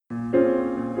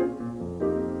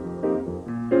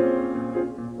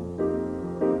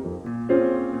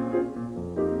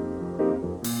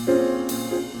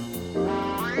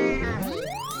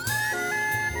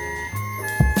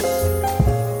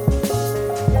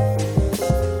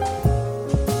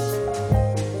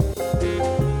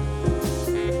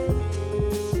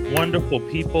wonderful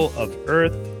people of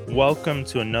Earth. Welcome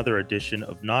to another edition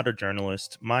of Not a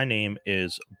Journalist. My name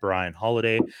is Brian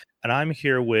Holiday, and I'm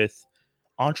here with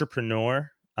entrepreneur,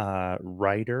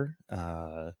 writer,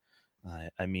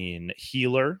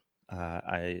 healer,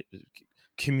 I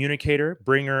communicator,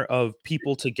 bringer of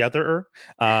people together.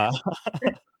 Uh,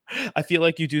 I feel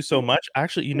like you do so much.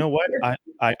 Actually, you know what?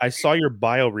 I saw your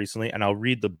bio recently, and I'll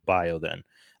read the bio then.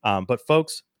 But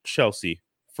folks, Chelsea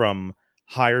from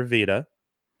Higher Veda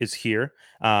is here.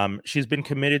 She's been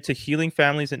committed to healing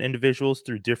families and individuals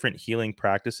through different healing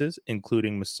practices,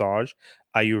 including massage,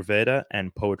 Ayurveda,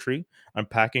 and poetry.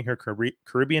 Unpacking her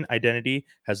Caribbean identity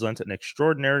has lent an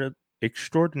extraordinarily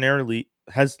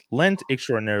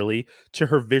to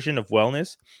her vision of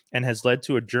wellness and has led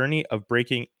to a journey of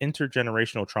breaking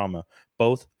intergenerational trauma,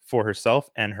 both for herself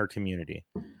and her community.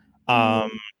 Um,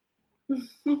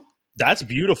 that's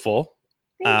beautiful.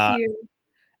 Thank you.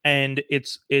 And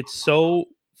it's so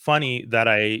funny that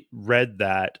I read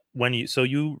that when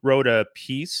you wrote a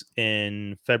piece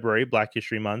in February, Black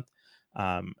History Month.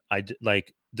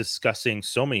 Like discussing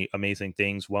so many amazing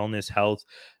things: wellness, health,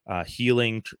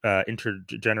 healing,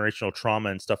 intergenerational trauma,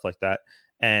 and stuff like that.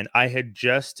 And I had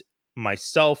just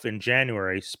myself in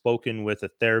January spoken with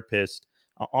a therapist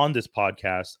on this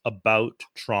podcast about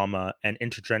trauma and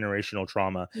intergenerational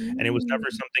trauma, and it was never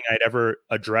something I'd ever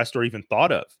addressed or even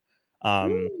thought of.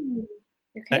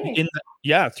 Okay.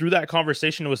 Through that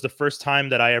conversation, it was the first time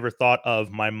that I ever thought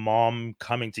of my mom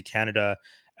coming to Canada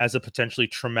as a potentially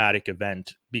traumatic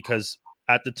event, because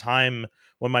at the time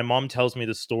when my mom tells me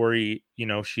the story, you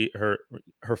know,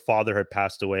 her father had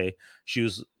passed away. She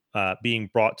was being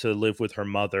brought to live with her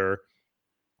mother.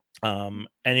 And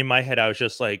in my head, I was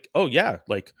just like, oh yeah,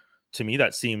 like, to me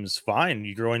that seems fine.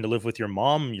 You're going to live with your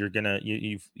mom. Your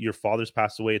father's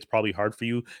passed away. It's probably hard for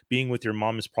you. Being with your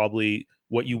mom is probably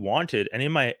what you wanted.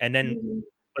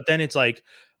 But then it's like,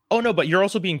 oh no, but you're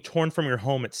also being torn from your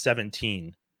home at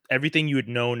 17. Everything you had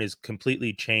known is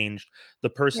completely changed. The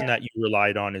person Yeah. that you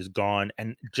relied on is gone.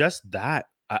 And just that,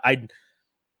 and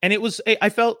it was, I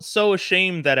felt so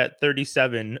ashamed that at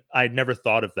 37, I'd never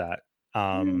thought of that.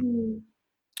 And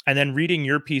then reading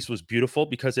your piece was beautiful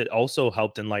because it also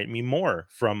helped enlighten me more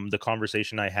from the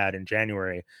conversation I had in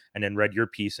January, and then read your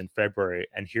piece in February.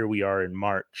 And here we are in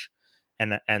March.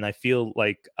 And I feel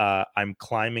like I'm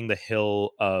climbing the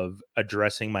hill of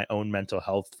addressing my own mental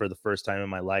health for the first time in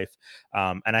my life.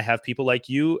 And I have people like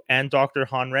you and Dr.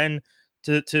 Han Ren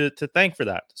to thank for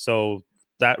that. So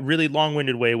that really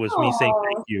long-winded way was me saying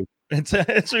thank you. I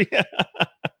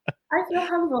feel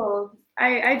humbled.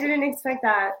 I didn't expect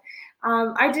that.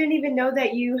 I didn't even know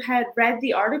that you had read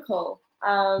the article.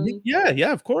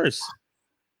 Yeah, of course.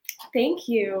 Thank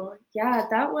you. Yeah,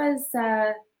 that was,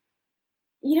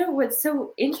 what's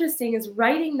so interesting is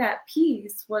writing that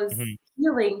piece was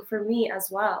healing for me as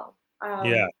well.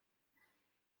 Yeah.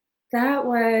 That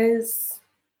was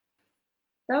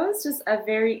just a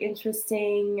very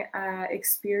interesting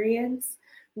experience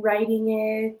writing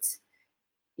it,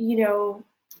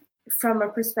 from a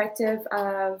perspective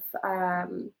of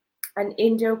an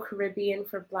Indo-Caribbean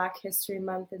for Black History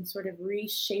Month, and sort of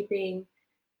reshaping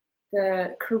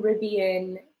the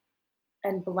Caribbean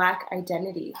and Black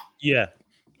identity. Yeah.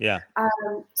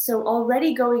 So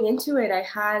already going into it, I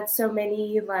had so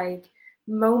many like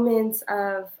moments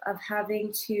of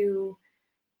having to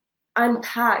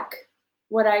unpack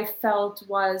what I felt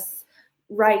was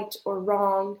right or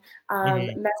wrong,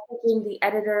 messaging the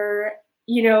editor,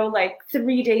 like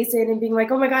 3 days in and being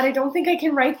like, oh my God, I don't think I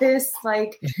can write this.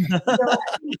 Like, I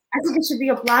think it should be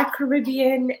a Black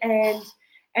Caribbean. And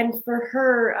for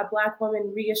her, a Black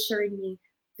woman, reassuring me,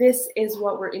 this is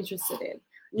what we're interested in.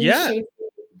 Reshaping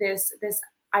this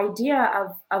idea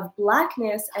of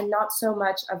Blackness, and not so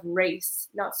much of race,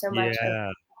 not so much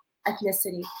of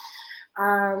ethnicity.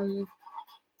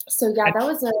 So yeah, that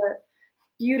was a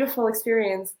beautiful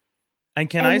experience. And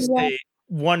can I say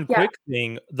one quick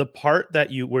thing? The part that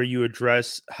where you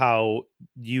address how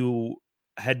you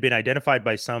had been identified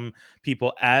by some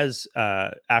people as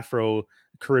Afro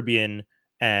Caribbean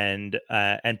and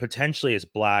potentially as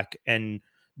Black, and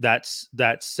that's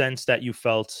that sense that you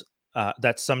felt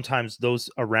that sometimes those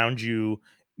around you,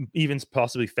 even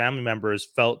possibly family members,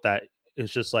 felt that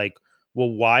it's just like, well,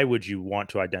 why would you want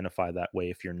to identify that way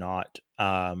if you're not?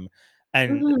 And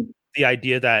the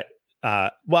idea that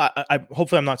I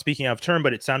hopefully I'm not speaking out of turn,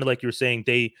 but it sounded like you were saying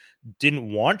they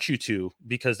didn't want you to,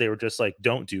 because they were just like,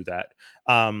 don't do that.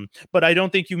 But I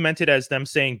don't think you meant it as them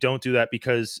saying don't do that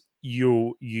because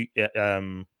how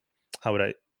would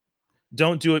I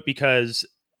don't do it because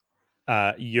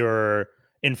you're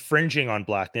infringing on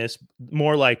Blackness.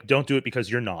 More like, don't do it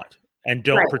because you're not, and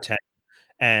don't pretend.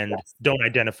 and Yes. don't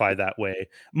identify that way.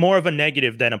 More of a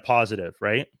negative than a positive,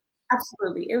 right?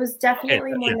 Absolutely. It was Okay,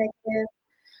 definitely more yeah. negative.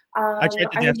 I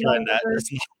tried to I dance around that remember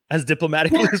as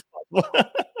diplomatically as possible.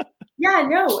 Yeah,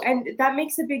 no, and that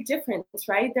makes a big difference,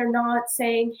 right? They're not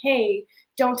saying, "Hey,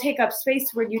 don't take up space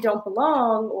where you don't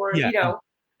belong," or, Yeah,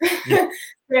 yeah.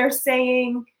 they're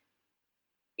saying,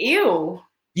 "Ew."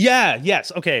 Yeah,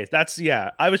 yes, okay, that's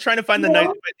yeah. I was trying to find You the nice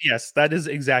know? but yes, that is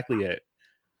exactly it.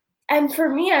 And for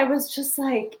me, I was just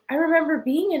like I remember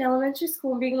being in elementary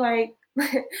school and being like,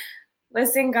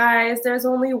 "Listen, guys, there's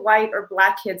only white or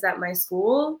black kids at my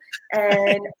school,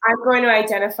 and I'm going to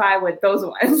identify with those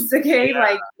ones, okay? Yeah,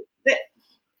 Like, th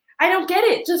I don't get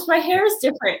it, just my hair is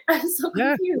different." I'm so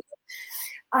yeah. confused.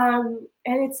 And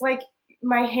it's like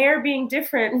my hair being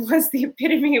different was the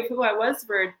epitome of who I was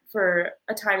for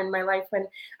a time in my life when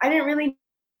I didn't really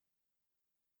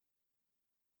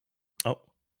Oh,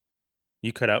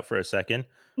 you cut out for a second.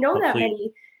 know that Hopefully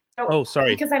many. So oh,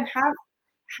 sorry. because I'm half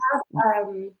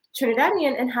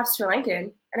Trinidadian and half Sri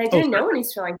Lankan, and I Oh, didn't sorry. know any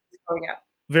Sri Lankans growing up.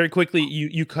 Very quickly,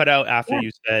 you cut out after Yeah.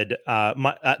 you said,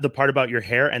 the part about your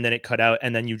hair, and then it cut out,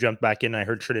 and then you jumped back in, and I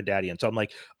heard Trinidadian, so I'm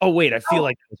like, "Oh, wait, I feel Oh,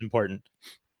 like that was important."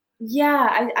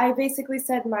 yeah. I basically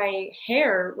said my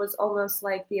hair was almost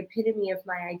like the epitome of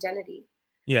my identity.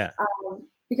 Yeah,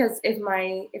 Because if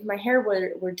my hair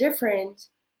were different,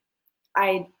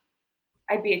 I'd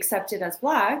I'd be accepted as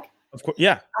black. of course.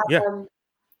 Yeah, yeah, Um,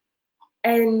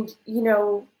 and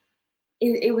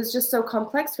it was just so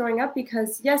complex growing up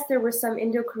because yes, there were some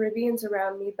Indo-Caribbeans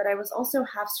around me, but I was also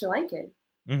half Sri Lankan.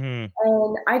 mhm,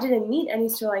 And I didn't meet any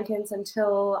Sri Lankans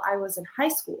until I was in high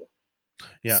school.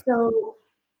 yeah, So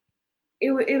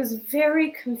it was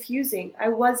very confusing. I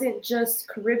wasn't just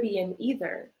Caribbean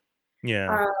either. yeah,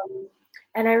 Um,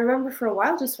 and I remember for a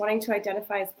while just wanting to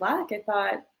identify as black. I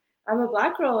thought I'm a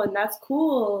black girl and that's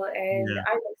cool and yeah,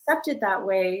 I'm accepted that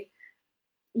way,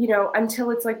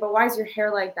 until it's like, but why is your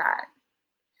hair like that?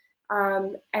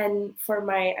 And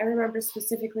I remember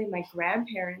specifically my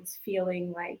grandparents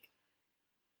feeling like,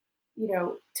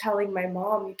 telling my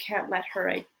mom, you can't let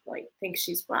her like think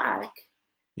she's black.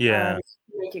 yeah,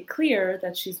 Make it clear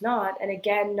that she's not. And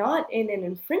again, not in an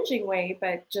infringing way,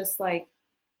 but just like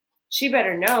she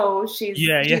better know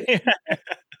yeah, yeah, yeah.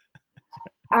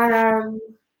 um,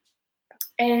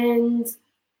 and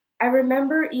I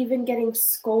remember even getting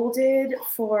scolded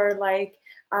for like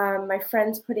my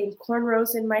friends putting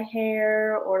cornrows in my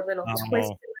hair or little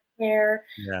twists Oh, in my hair.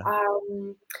 yeah,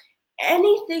 Um,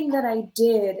 Anything that I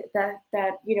did that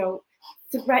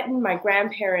threatened my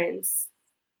grandparents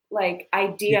like y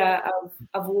idea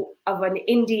of an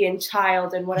Indian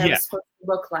child and what I yeah, was supposed to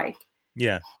look like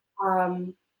yeah,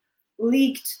 um,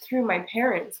 leaked through my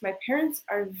parents. My parents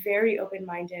are very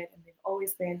open-minded and they've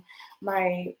always been.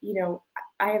 I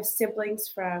have siblings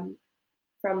from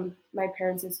my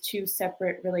parents' two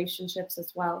separate relationships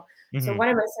as well. So mhm, one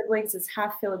of my siblings is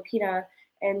half Filipina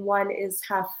and one is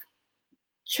half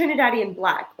Trinidadian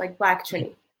black, like black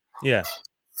Trini. yeah.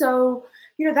 So,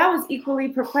 that was equally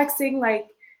perplexing. Like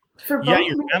for Yeah, both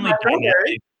your me and family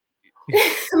dynamic.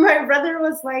 my brother, my brother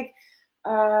was like,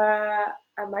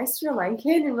 am I Sri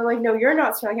Lankan? And we're like, no, you're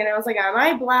not Sri Lankan. And I was like, am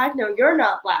I black? No, you're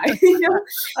not black.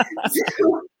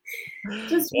 So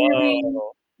just really,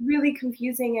 Whoa. really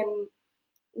confusing. And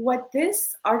what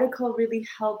this article really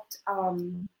helped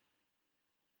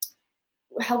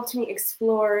me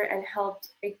explore and helped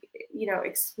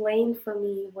explain for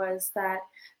me was that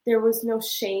there was no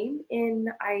shame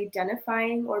in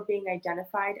identifying or being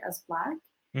identified as black,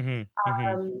 Mhm,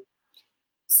 mhm. um,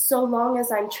 so long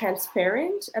as I'm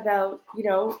transparent about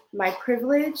my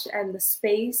privilege and the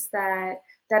space that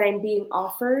I'm being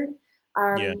offered.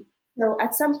 Yeah, So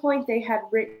at some point they had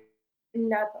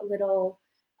written up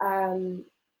um,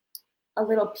 a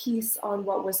little piece on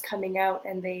what was coming out,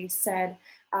 and they said,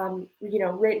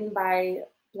 written by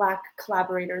Black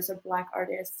collaborators or Black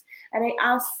artists. And I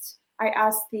asked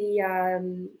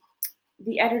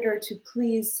the editor to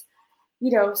please,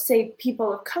 say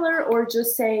people of color or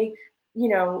just say, you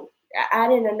know,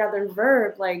 add in another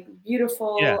verb like yeah,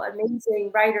 beautiful,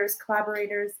 amazing writers,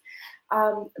 collaborators.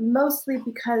 Mostly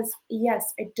because,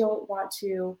 yes, I don't want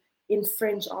to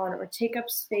infringe on or take up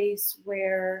space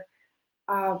where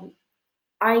um,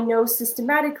 I know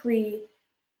systematically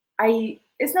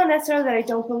it's not necessarily that I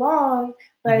don't belong,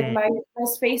 but mhm. my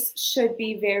space should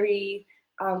be very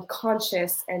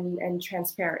conscious and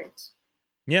transparent.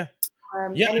 Yeah,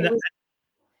 yeah, And and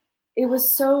it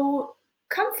was so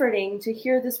comforting to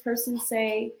hear this person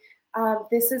say,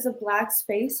 "This is a Black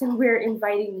space, and we're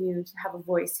inviting you to have a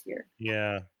voice here."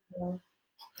 yeah. So,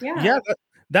 Yeah, yeah,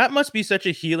 that must be such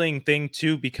a healing thing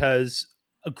too, because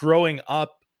growing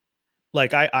up,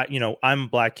 like I'm a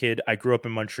black kid. I grew up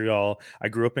in Montreal. I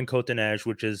grew up in Côte-des-Neiges,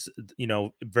 which is,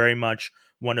 very much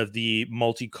one of the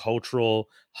multicultural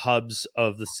hubs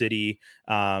of the city.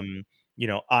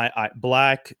 I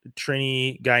black,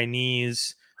 Trini,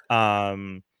 Guyanese,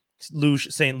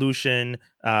 Saint Lucian,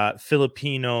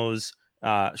 Filipinos,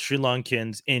 Sri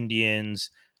Lankans, Indians,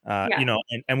 Yeah.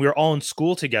 and we were all in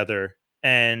school together.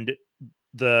 And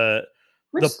the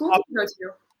Which the school did you go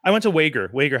to? I went to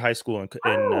Wager High School in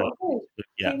Oh, okay.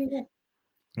 yeah. Okay.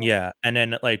 Yeah. And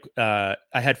then like I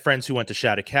had friends who went to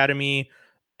Shad Academy,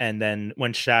 and then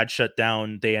when Shad shut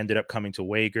down, they ended up coming to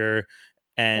Wager.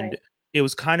 And Right. it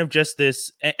was kind of just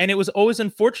this, and it was always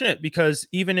unfortunate because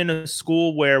even in a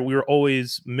school where we were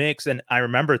always mixed, and I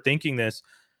remember thinking this,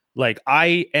 like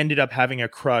I ended up having a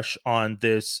crush on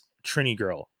this Trini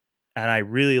girl, and I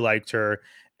really liked her.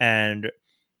 And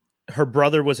her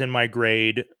brother was in my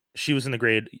grade. She was in the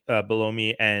grade below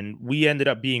me, and we ended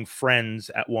up being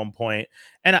friends at one point.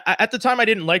 And at the time, I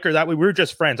didn't like her that way. We were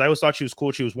just friends. I always thought she was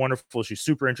cool. She was wonderful. She's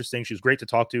super interesting. She was great to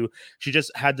talk to. She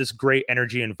just had this great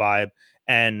energy and vibe.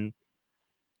 And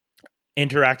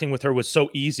interacting with her was so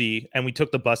easy. And we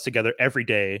took the bus together every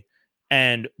day.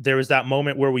 And there was that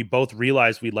moment where we both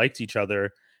realized we liked each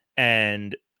other.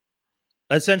 And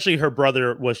essentially, her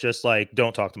brother was just like,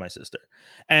 "Don't talk to my sister."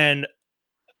 And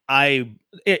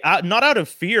not out of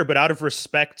fear, but out of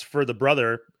respect for the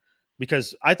brother,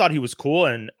 because I thought he was cool,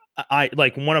 and I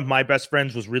like one of my best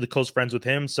friends was really close friends with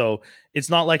him. So it's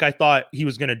not like I thought he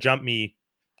was going to jump me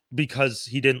because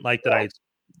he didn't like that.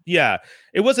 Yeah,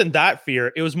 it wasn't that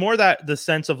fear. It was more that the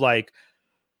sense of like,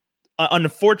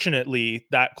 unfortunately,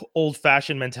 that old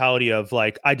fashioned mentality of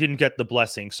like, I didn't get the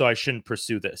blessing, so I shouldn't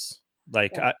pursue this.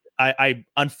 Like, Yeah. I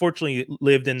unfortunately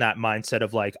lived in that mindset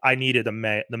of like, I needed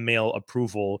the male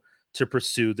approval to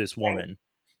pursue this woman,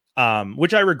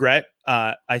 which I regret.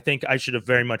 I think I should have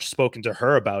very much spoken to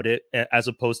her about it, as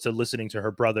opposed to listening to her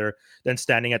brother, then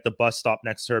standing at the bus stop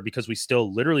next to her, because we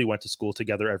still literally went to school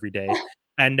together every day.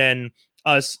 And then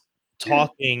us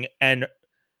talking, and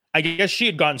I guess she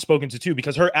had gotten spoken to too,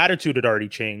 because her attitude had already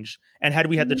changed. And had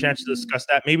we had the chance to Mm. discuss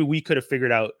that, maybe we could have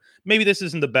figured out, maybe this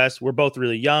isn't the best. We're both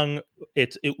really young.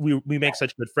 We make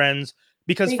such good friends, But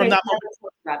because you from guys that moment, never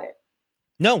talked about it.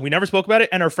 no, we never spoke about it,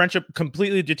 and our friendship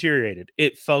completely deteriorated.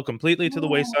 It fell completely to the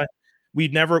Oh, wayside. We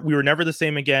were never the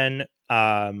same again.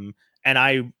 And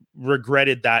I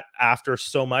regretted that after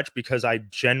so much, because I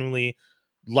genuinely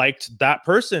liked that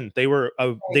person. right. they were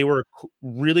a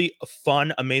really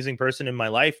fun, amazing person in my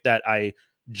life that I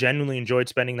genuinely enjoyed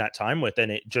spending that time with,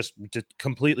 and it just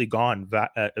completely gone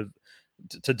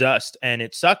to dust. And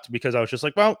it sucked, because I was just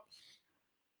like, well,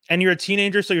 and you're a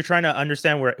teenager, so you're trying to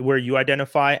understand where you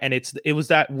identify, and it was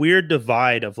that weird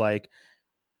divide of like,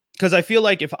 because I feel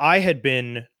like if I had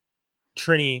been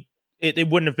Trini, it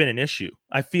wouldn't have been an issue.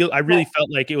 I really Right.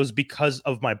 felt like it was because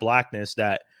of my blackness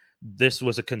that this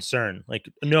was a concern. Like,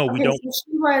 no, we Okay, don't.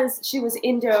 so she was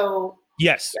Indo.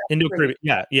 Yes, Yeah, Indo Caribbean.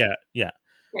 Caribbean. Yeah.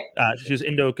 Okay. She was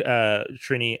Indo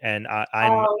Trini, and Oh,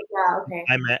 yeah,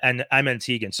 okay. I'm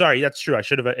Antiguan. Sorry, that's true. I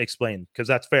should have explained, because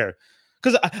that's fair.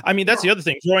 Because I mean, that's Yeah. the other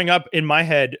thing. Growing up in my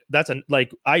head,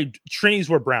 like Trinis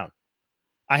were brown.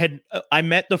 I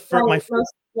met the first Well,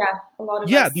 yeah, a lot of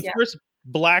yeah, us, the yeah. first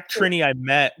black Sure. Trini I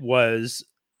met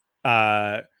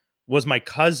uh was my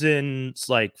cousin's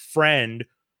like friend,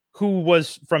 who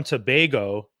was from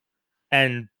Tobago,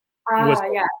 and was,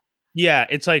 Yeah. yeah,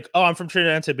 it's like, oh, I'm from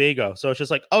Trinidad and Tobago. So it's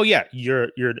just like, oh yeah, you're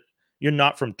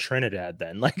not from Trinidad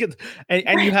then. Like,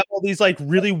 and you have all these like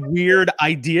really weird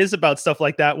ideas about stuff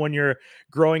like that when you're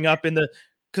growing up in the,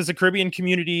 because the Caribbean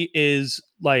community is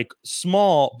like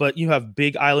small, but you have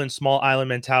big island, small island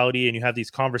mentality, and you have these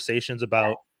conversations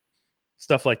about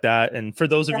stuff like that. And for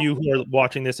those of you who are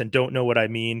watching this and don't know what I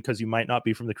mean, because you might not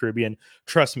be from the Caribbean,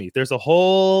 trust me, there's a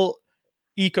whole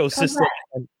ecosystem. Complex.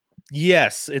 And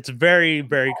yes, it's very,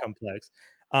 very complex.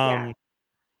 Yeah. Um,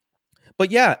 but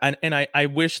yeah, and I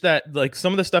wish that like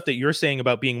some of the stuff that you're saying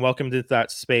about being welcomed into that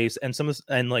space, and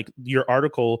and like your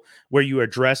article where you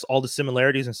address all the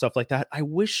similarities and stuff like that, I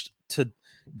wish to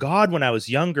God when I was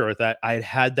younger that I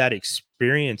had that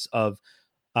experience of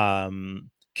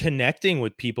connecting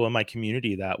with people in my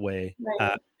community that way.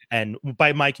 Right. And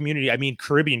by my community, I mean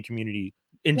Caribbean community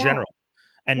in Yeah. general,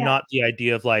 and Yeah. not the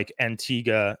idea of like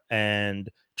Antigua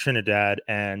and Trinidad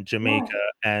and Yeah. Jamaica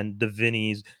and the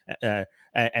Vinnies,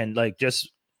 and like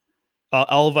just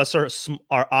all of us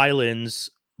are islands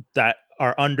that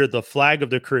are under the flag of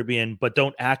the Caribbean, but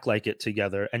don't act like it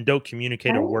together and don't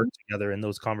communicate or work Right. together in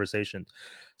those conversations.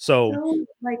 So, So,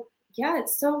 like, yeah,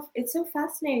 it's so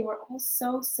fascinating. We're all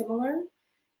so similar.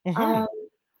 mhm,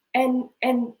 Um,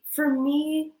 and for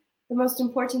me, the most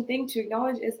important thing to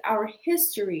acknowledge is our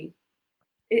history.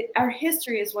 Our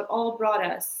history is what all brought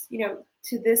us,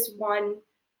 to this one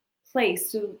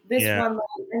place, to this Yeah. one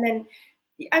land. And then,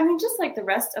 I mean, just like the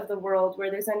rest of the world,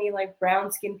 where there's any like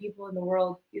brown skinned people in the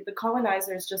world, the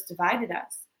colonizers just divided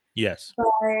us. Yes.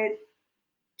 But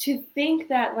to think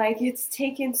that like it's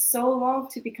taken so long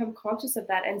to become conscious of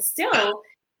that, and still,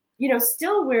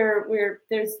 still we're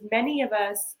there's many of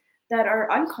us that are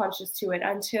unconscious to it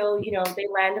until they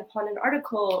land upon an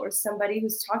article or somebody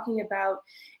who's talking about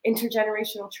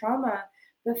intergenerational trauma.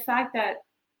 The fact that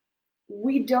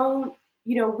we don't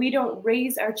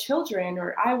raise our children,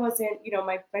 or I wasn't,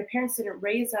 my parents didn't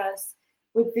raise us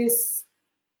with this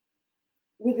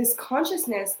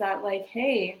consciousness that like,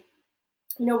 hey,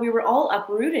 we were all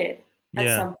uprooted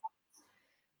at some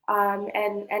point.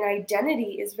 And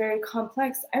identity is very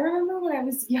complex. I remember when I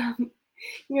was young,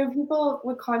 people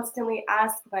would constantly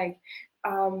ask like,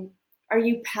 are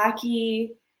you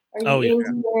Paki? Are you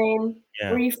Indian? Yeah.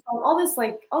 Where are you from? All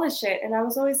this shit. And I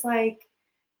was always like,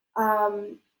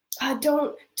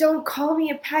 don't call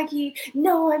me a Paki.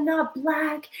 No, I'm not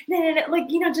black. No. Like,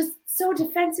 just so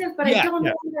defensive, but I don't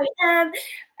know who I am.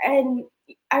 And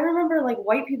I remember like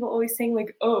white people always saying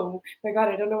like, oh my God,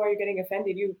 I don't know why you're getting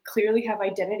offended. You clearly have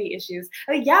identity issues.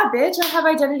 Like, yeah, bitch, I have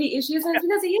identity issues, and it's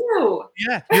because of you.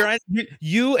 Yeah,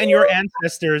 you and your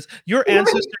ancestors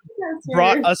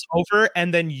brought us over,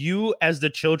 and then you as the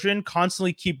children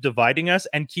constantly keep dividing us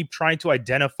and keep trying to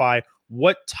identify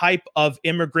what type of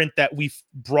immigrant that we've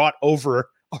brought over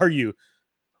are you.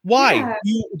 Why? Yeah.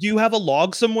 Do you have a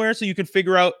log somewhere so you can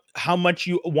figure out how much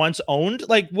you once owned?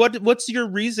 Like, what's your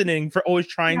reasoning for always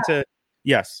trying to?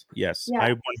 Yes, Yeah.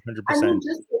 I 100%. I mean,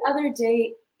 just the other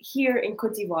day here in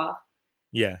Côte d'Ivoire.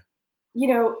 Yeah.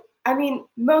 I mean,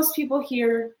 most people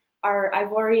here are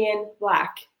Ivorian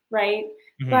Black, right?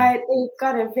 Mm-hmm. But they've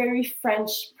got a very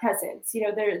French presence.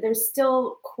 They're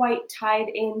still quite tied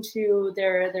into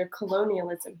their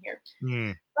colonialism here.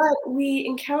 Mm. But we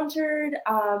encountered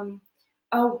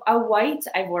a white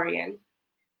Ivorian.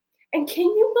 And can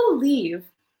you believe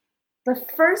the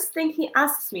first thing he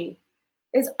asks me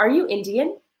is, are you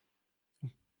Indian?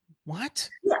 What?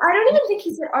 Yeah, I don't even think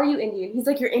he said, are you Indian? He's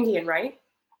like, you're Indian, right?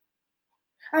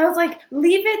 I was like,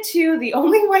 leave it to the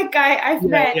only white guy I've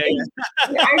met in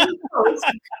the Ivory Coast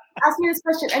ask me this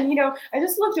question. And, I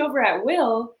just looked over at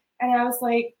Will and I was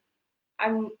like,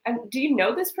 do you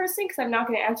know this person? Because I'm not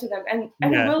going to answer them. And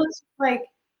Will is like,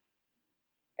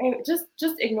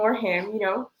 just ignore him,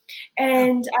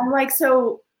 And I'm like,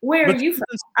 so where are you from?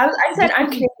 I said, I'm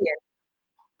Canadian.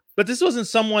 But this wasn't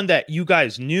someone that you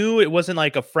guys knew. It wasn't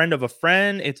like a friend of a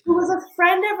friend. It was a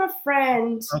friend of a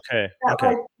friend. Okay. That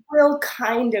like Will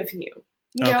kind of knew,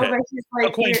 but he's like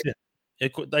acquaintance.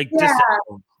 Distant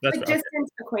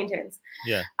acquaintance.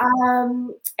 Yeah.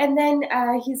 And then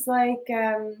he's like,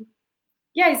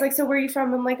 he's like, so where are you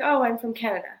from? I'm like, oh, I'm from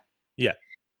Canada. Yeah.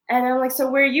 And I'm like, so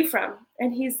where are you from?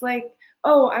 And he's like,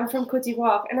 oh, I'm from Côte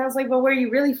d'Ivoire. And I was like, well, where are you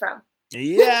really from?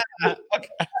 Yeah. Okay.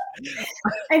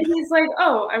 And he's like,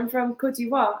 oh, I'm from Côte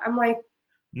d'Ivoire. I'm like,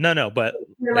 no, but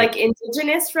you're like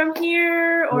indigenous from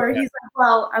here? Or he's like,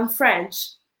 well, I'm French.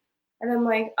 And I'm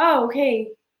like, oh, okay.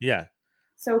 Yeah.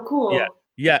 So cool.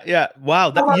 Yeah.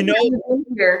 Wow. That, wow,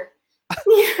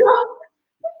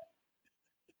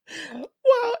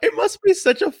 it must be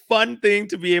such a fun thing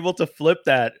to be able to flip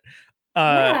that.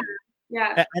 Yeah.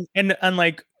 And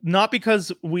like, not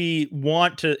because we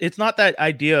want to, it's not that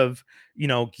idea of,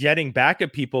 getting back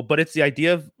at people, but it's the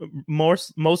idea of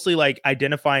mostly like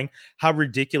identifying how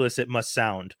ridiculous it must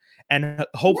sound. And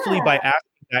hopefully by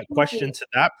asking that question to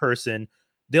that person,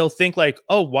 they'll think like,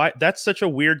 oh, why? That's such a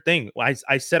weird thing.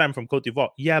 I said I'm from Côte d'Ivoire.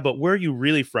 Yeah, but where are you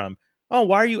really from? Oh,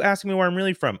 why are you asking me where I'm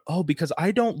really from? Oh, because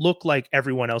I don't look like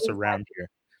everyone else around here.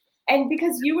 And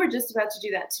because you were just about to do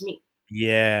that to me.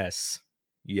 Yes.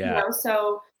 Yeah.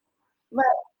 So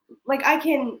like I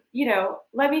can,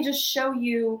 let me just show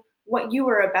you what you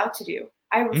were about to do.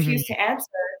 I refuse to answer,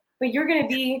 but you're going to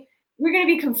be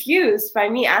confused by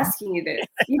me asking you this,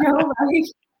 like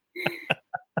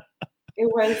it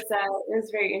was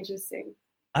very interesting.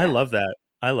 I love that.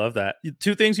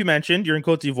 Two things you mentioned. You're in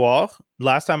Côte d'Ivoire.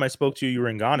 Last time I spoke to you, you were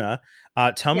in Ghana.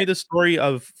 Tell me the story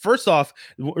of, first off,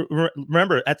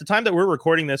 remember, at the time that we're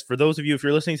recording this, for those of you, if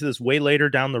you're listening to this way later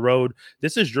down the road,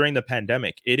 this is during the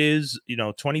pandemic. It is,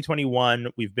 2021.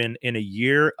 We've been in a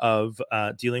year of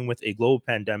dealing with a global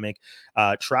pandemic.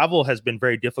 Travel has been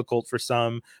very difficult for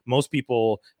some. Most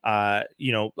people, a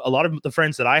lot of the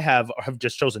friends that I have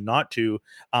just chosen not to.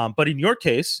 But in your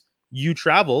case, you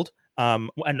traveled. And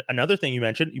another thing you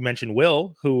mentioned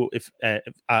Will, who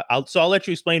I'll let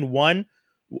you explain one,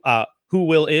 who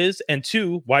Will is, and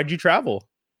two, why'd you travel?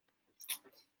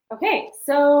 Okay,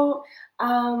 so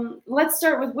let's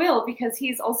start with Will because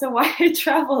he's also why I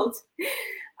traveled.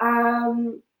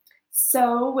 Um,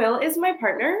 so Will is my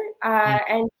partner, Mm.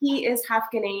 and he is half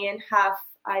Ghanaian, half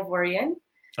Ivorian.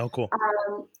 Oh, cool.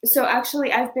 So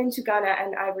actually, I've been to Ghana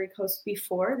and Ivory Coast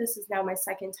before. This is now my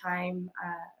second time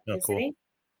Oh, cool. visiting.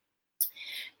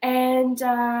 And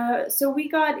so we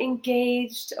got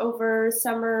engaged over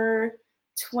summer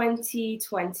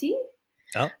 2020.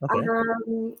 Oh,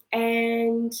 okay.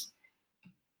 And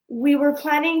we were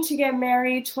planning to get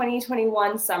married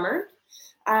 2021 summer.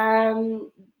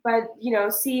 But you know,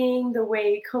 seeing the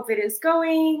way COVID is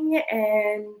going,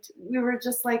 and we were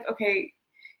just like, okay,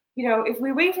 you know, if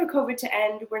we wait for COVID to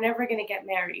end, we're never going to get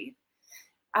married.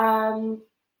 Um,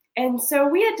 and so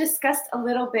we had discussed a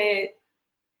little bit,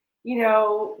 you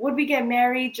know, would we get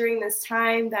married during this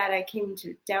time that I came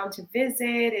down to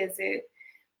visit? Is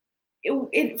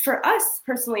it for us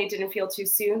personally, it didn't feel too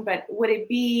soon, but would it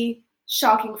be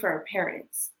shocking for our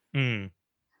parents? Mm.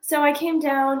 So I came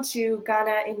down to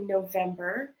Ghana in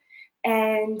November,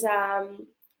 and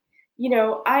you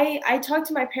know, I talked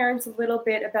to my parents a little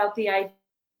bit about the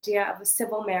idea of a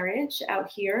civil marriage out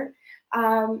here,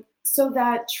 so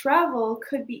that travel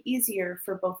could be easier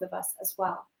for both of us as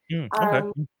well. Mm. Okay.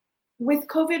 Um, with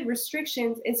COVID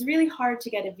restrictions, it's really hard to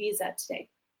get a visa today.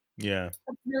 Yeah.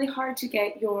 It's really hard to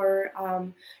get your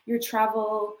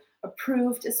travel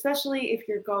approved, especially if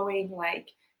you're going like,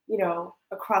 you know,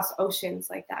 across oceans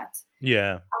like that.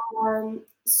 Yeah.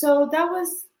 So that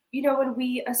was, you know, when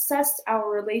we assessed our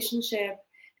relationship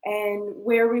and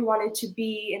where we wanted to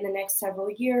be in the next several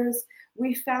years,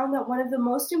 we found that one of the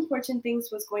most important things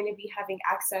was going to be having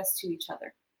access to each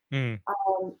other. Mm.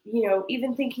 You know,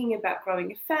 even thinking about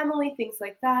growing a family, things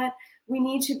like that, we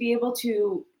need to be able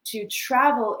to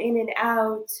travel in and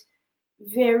out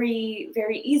very,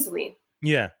 very easily.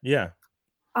 Yeah. Yeah.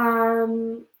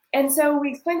 Um, and so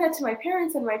we explained that to my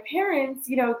parents, and my parents,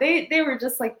 you know, they were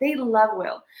just like they love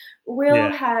Will. Yeah.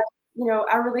 Will had, you know,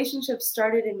 our relationship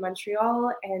started in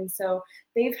Montreal, and so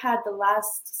they've had the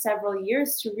last several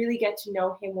years to really get to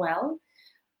know him well.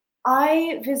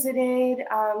 I visited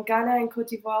Ghana and Cote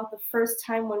d'Ivoire the first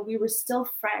time when we were still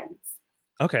friends.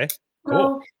 Okay.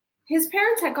 Cool. So his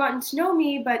parents had gotten to know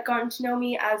me, but gotten to know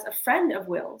me as a friend of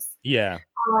Will's. Yeah.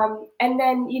 And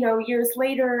then, you know, years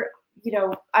later, you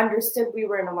know, understood we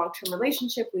were in a long-term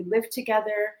relationship. We lived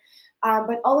together,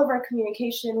 but all of our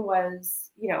communication was,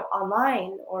 you know,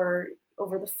 online or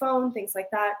over the phone, things like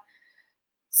that.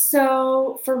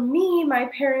 So for me, my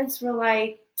parents were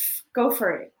like, go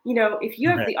for it. You know, if you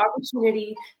have Okay. the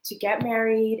opportunity to get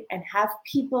married and have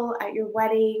people at your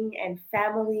wedding and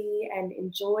family and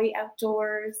enjoy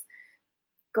outdoors,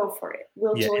 go for it.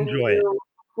 Yeah. Enjoy it.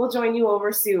 We'll join you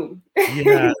over soon. Yeah.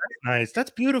 That's nice.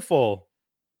 That's beautiful.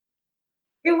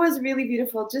 It was really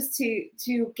beautiful just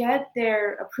to get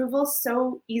their approval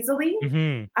so easily.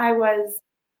 Hmm. I was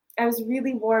I was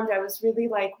really warmed. I was really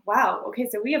like, wow, okay,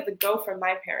 so we have the go from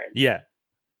my parents. Yeah.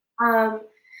 Um,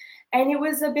 and it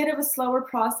was a bit of a slower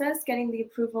process getting the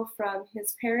approval from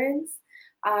his parents.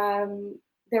 Um,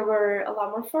 there were a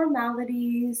lot more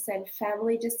formalities and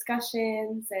family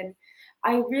discussions, and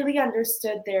I really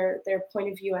understood their point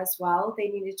of view as well. They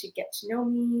needed to get to know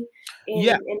me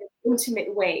Yeah. in an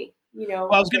intimate way, you know,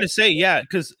 Well, I a was gonna bit. say, yeah,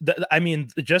 because I mean,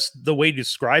 just the way you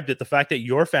described it, the fact that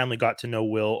your family got to know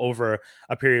Will over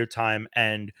a period of time,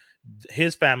 and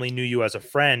his family knew you as a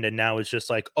friend, and now it's just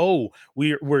like, oh,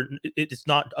 it's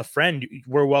not a friend,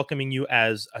 we're welcoming you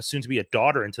as a soon to be a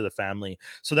daughter into the family.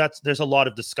 So there's a lot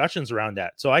of discussions around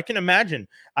that. So I can imagine,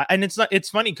 and it's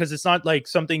funny because it's not like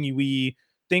something we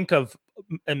think of,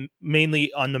 and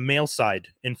mainly on the male side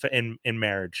in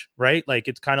marriage, right? Like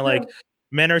it's kind of like No,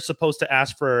 men are supposed to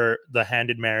ask for the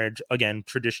handed marriage, again,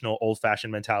 traditional old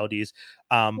fashioned mentalities.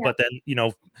 yeah, But then, you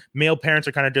know, male parents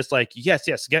are kind of just like, yes,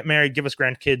 yes, get married, give us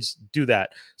grandkids, do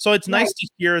that. So it's right. nice to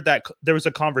hear that there was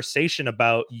a conversation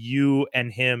about you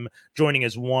and him joining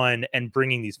as one and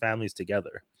bringing these families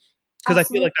together, because I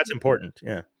feel like that's Absolutely. important.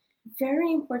 Yeah.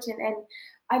 Very important. And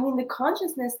I mean, the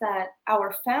consciousness that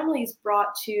our families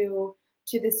brought to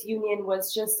this union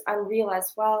was just unreal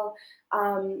as well.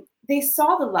 They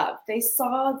saw the love, they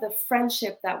saw the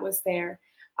friendship that was there.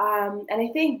 And I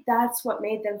think that's what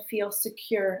made them feel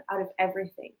secure out of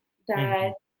everything. Hmm.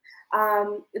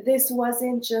 That this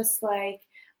wasn't just like,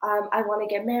 I want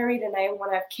to get married and I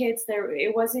want to have kids.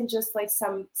 It wasn't just like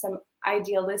some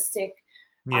idealistic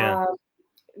Yeah. um,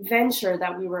 venture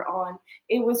that we were on.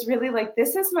 It was really like,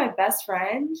 this is my best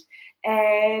friend,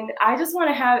 and I just want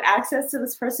to have access to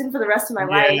this person for the rest of my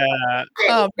life. Yeah.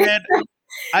 Oh man.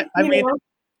 I You mean, know?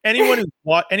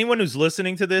 anyone who's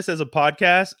listening to this as a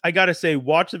podcast, I gotta say,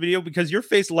 watch the video because your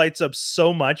face lights up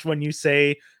so much when you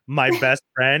say my best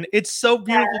friend. It's so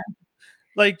beautiful.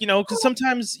 Like, because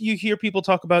sometimes you hear people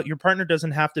talk about your partner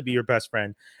doesn't have to be your best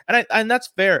friend. And that's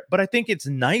fair, but I think it's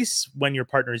nice when your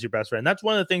partner is your best friend. That's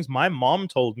one of the things my mom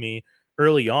told me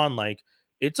early on. Like,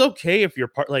 it's okay if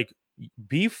your like,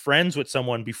 be friends with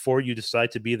someone before you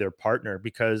decide to be their partner,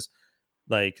 because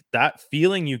like that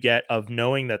feeling you get of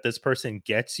knowing that this person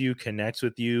gets you, connects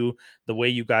with you, the way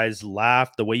you guys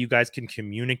laugh, the way you guys can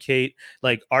communicate.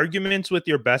 Like, arguments with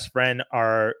your best friend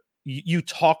are, you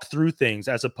talk through things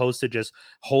as opposed to just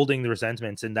holding the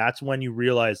resentments. And that's when you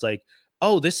realize, like,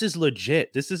 oh, this is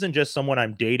legit. This isn't just someone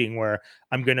I'm dating where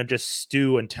I'm gonna just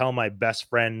stew and tell my best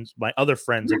friends, my other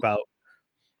friends about.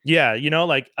 Yeah,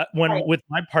 like, when Right. with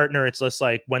my partner, it's just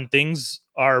like when things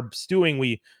are stewing,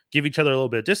 we give each other a little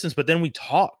bit of distance, but then we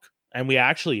talk and we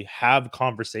actually have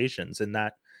conversations, and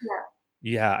that, Yeah,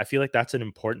 yeah, I feel like that's an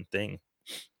important thing.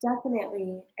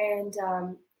 definitely. And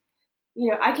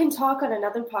I can talk on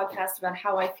another podcast about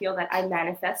how I feel that I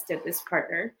manifested this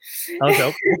partner.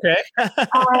 Okay, okay.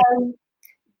 um,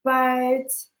 but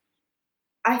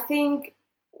I think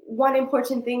one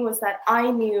important thing was that I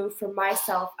knew for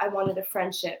myself I wanted a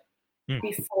friendship Mm,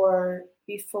 before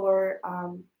these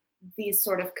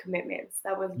sort of commitments.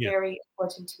 That was yeah. very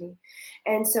important to me.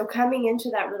 And so coming into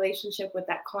that relationship with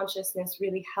that consciousness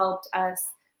really helped us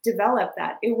develop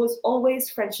that. It was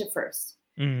always friendship first.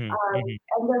 Mhm, mhm.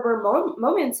 And there were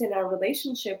moments in our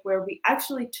relationship where we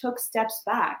actually took steps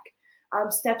back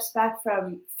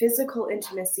from physical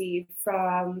intimacy,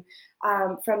 from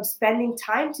spending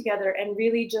time together, and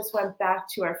really just went back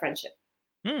to our friendship.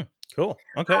 Mm, cool.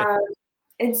 Okay. Um,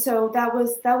 and so that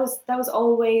was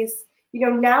always,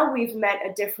 now we've met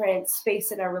a different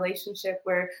space in our relationship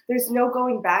where there's no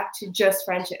going back to just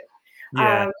friendship.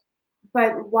 Yeah. Um,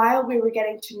 but while we were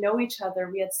getting to know each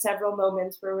other, we had several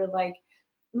moments where we're like,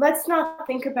 let's not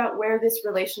think about where this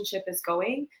relationship is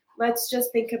going. Let's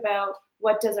just think about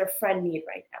what does our friend need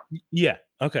right now. Yeah.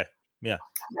 Okay. Yeah.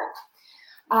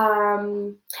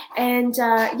 Um, and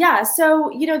yeah,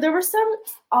 so there were some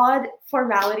odd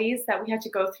formalities that we had to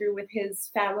go through with his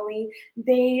family.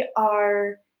 They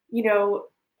are,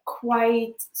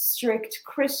 quite strict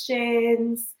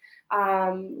Christians,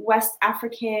 West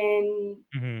African,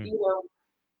 Mhm. you know,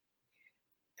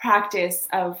 practice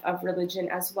of religion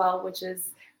as well, which is,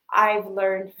 I've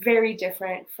learned, very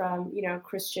different from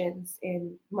Christians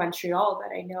in Montreal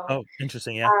that I know. Oh,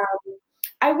 interesting. Yeah.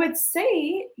 I would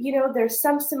say, there's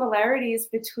some similarities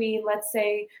between, let's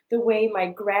say, the way my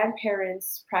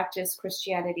grandparents practiced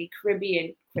Christianity,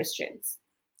 Caribbean Christians.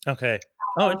 Okay.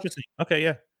 Oh, Um, interesting. Okay.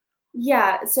 Yeah.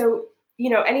 yeah, so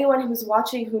anyone who's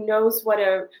watching who knows what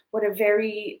a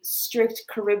very strict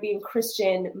Caribbean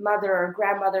Christian mother or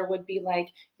grandmother would be like,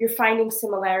 you're finding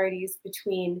similarities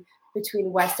between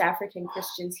West African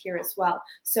Christians here as well.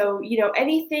 So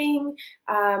anything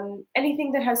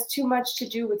that has too much to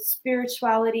do with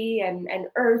spirituality and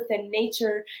earth and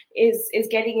nature is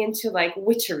getting into like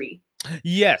witchery,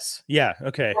 Yes. Yeah.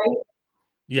 Okay. right?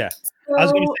 Yeah. I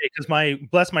was gonna So say, because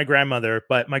bless my grandmother,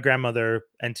 but my grandmother,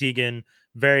 Antiguan,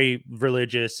 very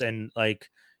religious and, like,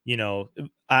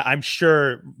 I'm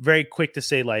sure very quick to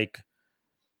say, like,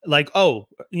 oh,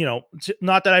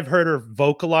 not that I've heard her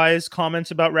vocalize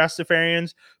comments about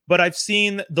Rastafarians, but I've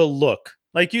seen the look.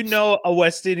 Like, a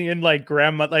West Indian, like,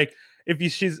 grandma, like, if you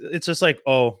she's it's just like,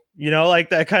 oh, like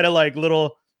that kind of like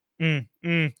little and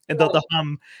the like,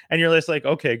 hum, and you're just like,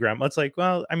 okay, grandma. It's like,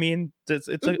 well, I mean,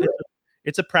 mhm.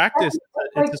 it's a practice.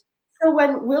 It's Like, just so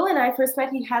when Will and I first met,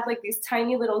 he had like these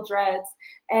tiny little dreads,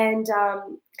 and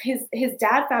his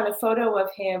dad found a photo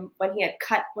of him when he had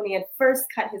first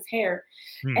cut his hair,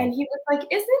 hmm. and he was like,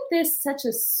 "Isn't this such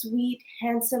a sweet,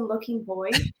 handsome looking boy?"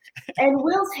 And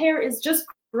Will's hair is just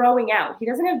growing out. He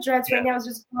doesn't have dreads right Yeah. now; it's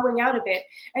just growing out a bit,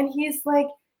 and he's like,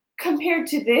 compared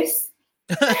to this,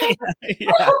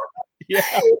 Yeah. Yeah.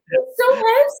 he's so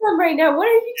handsome right now. What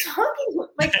are you talking about?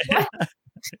 Like what?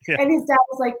 Yeah. And his dad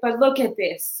was like, "But look at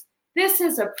this. This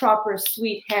is a proper,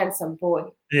 sweet, handsome boy." And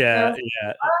I Yeah. was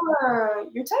Yeah. like,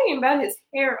 you're talking about his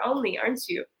hair only, aren't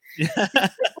you?" He's Yeah.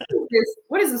 like,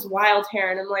 "What is this wild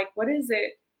hair?" And I'm like, "What is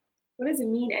it? What does it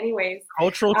mean, anyways?"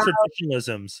 Cultural Um,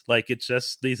 traditionalisms, like, it's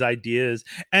just these ideas.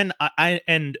 And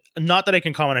and not that I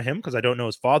can comment on him because I don't know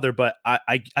his father, but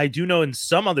I do know in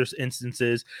some other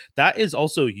instances that is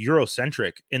also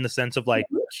Eurocentric, in the sense of, like,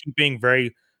 keeping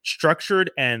very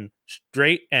structured and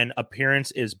straight, and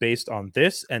appearance is based on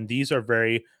this, and these are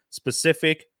very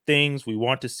specific things we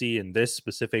want to see in this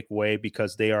specific way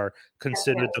because they are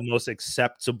considered definitely. the most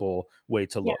acceptable way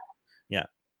to Yeah, look. Yeah.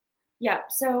 yeah.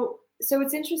 so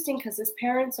it's interesting because his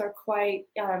parents are quite,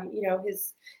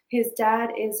 his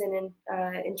dad is an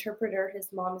interpreter, his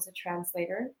mom is a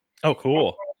translator. Oh, And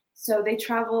cool. so they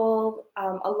travel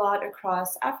a lot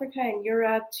across Africa and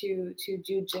Europe to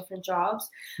do different jobs.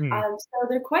 Mm, So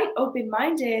they're quite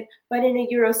open-minded, but in a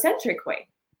Eurocentric way,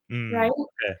 right?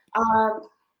 okay. Um,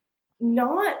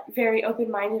 Not very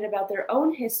open-minded about their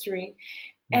own history.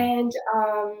 Mm, And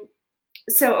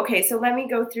so let me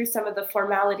go through some of the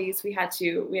formalities we had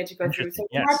to go through. interesting. So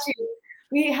Yes.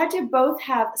 we had to both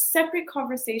have separate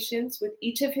conversations with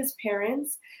each of his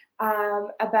parents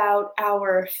about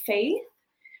our faith,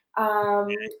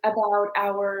 about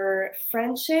our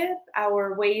friendship,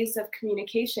 our ways of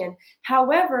communication.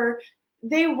 However,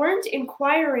 they weren't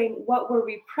inquiring what were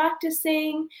we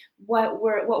practicing, what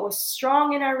was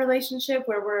strong in our relationship,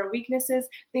 where were our weaknesses.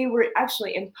 They were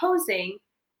actually imposing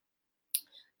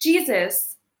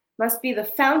Jesus must be the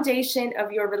foundation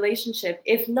of your relationship.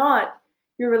 If not,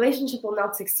 your relationship will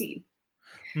not succeed.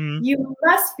 Mm. You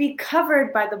must be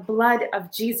covered by the blood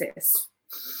of Jesus.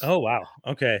 Oh, wow.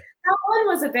 Okay. That one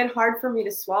was a bit hard for me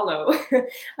to swallow.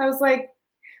 I was like,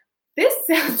 this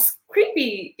sounds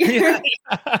creepy. Yeah.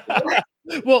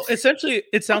 Well, essentially,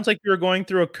 it sounds like you were going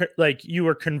through like you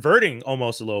were converting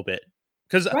almost a little bit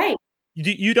because Right.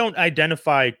 you don't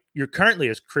identify you're currently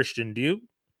as Christian, do you?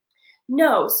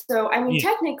 No. So, I mean, Yeah.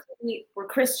 technically, we're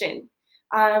Christian,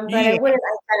 but I Yeah. wouldn't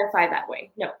identify that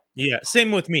way. No. Yeah.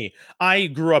 Same with me. I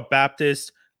grew up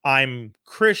Baptist. I'm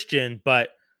Christian, but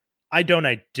I don't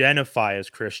identify as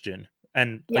Christian.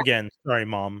 And Yeah. again, sorry,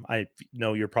 mom. I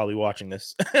know you're probably watching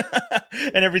this.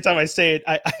 And every time I say it,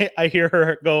 I hear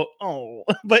her go, "Oh,"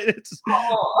 but it's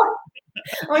Oh,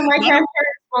 well, my not.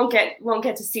 grandparents won't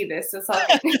get to see this, so it's all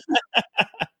good.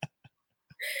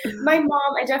 My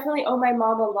mom, I definitely owe my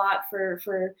mom a lot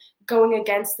for going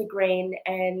against the grain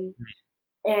and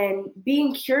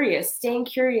being curious, staying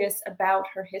curious about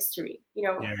her history.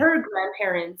 Yeah. Her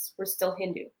grandparents were still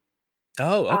Hindu.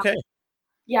 Oh, Uh, okay.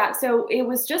 yeah, so it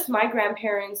was just my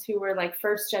grandparents who were like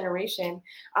first generation.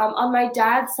 On my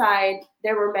dad's side,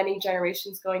 there were many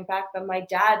generations going back, but my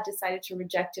dad decided to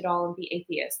reject it all and be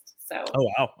atheist. So Oh,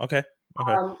 wow. Okay.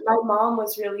 Okay. my mom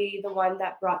was really the one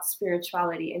that brought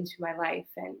spirituality into my life,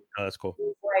 and Oh, that's cool.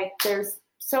 like there's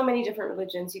so many different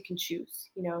religions you can choose.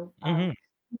 Mhm.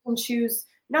 You can choose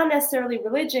not necessarily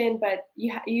religion, but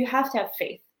you have to have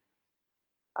faith.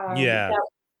 Yeah.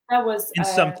 That was In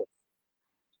something.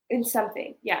 in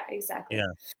something. Yeah, exactly.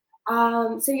 Yeah.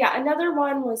 So yeah, another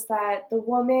one was that the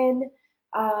woman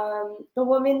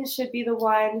should be the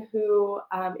one who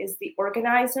is the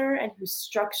organizer and who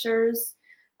structures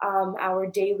our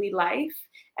daily life,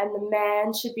 and the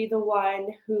man should be the one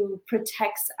who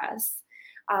protects us.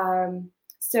 Um,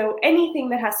 so anything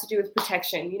that has to do with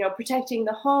protection, protecting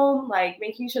the home, like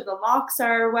making sure the locks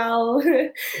are well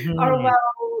are Mhm.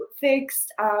 well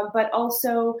fixed, but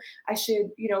also I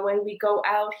should, when we go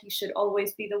out, he should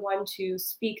always be the one to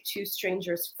speak to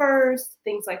strangers first,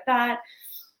 things like that.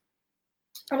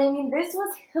 And I mean, this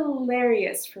was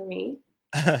hilarious for me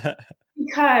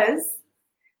because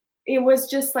it was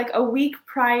just like a week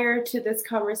prior to this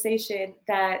conversation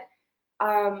that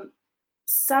um,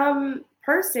 some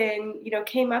person,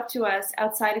 came up to us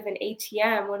outside of an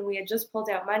ATM when we had just pulled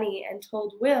out money and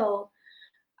told Will,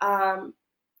 um,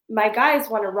 "My guys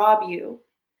want to rob you,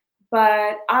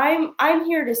 but I'm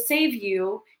here to save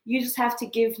you. You just have to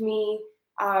give me,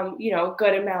 a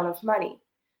good amount of money."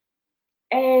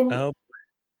 And Oh,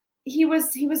 he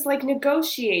was like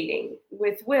negotiating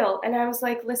with Will, and I was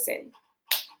like, "Listen,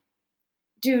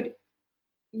 dude,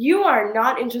 you are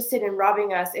not interested in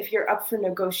robbing us if you're up for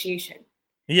negotiation."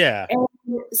 yeah. And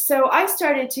so I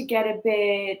started to get a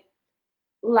bit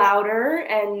louder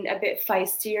and a bit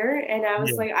feistier, and I was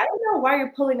Yeah. like, "I don't know why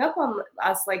you're pulling up on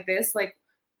us like this. Like,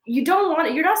 you don't want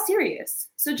it. You're not serious.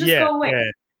 So just Yeah. go away."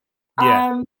 Yeah. Yeah.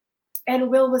 Um, and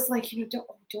Will was like,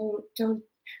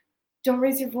 don't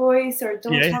raise your voice or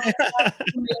don't Yeah. talk like that.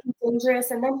 It can make you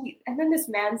dangerous. And then this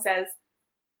man says,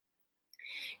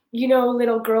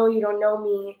 little girl, you don't know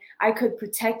me. I could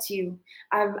protect you.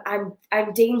 I'm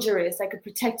dangerous. I could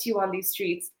protect you on these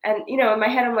streets. And in my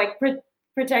head, I'm like,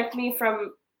 protect me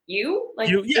from you? Like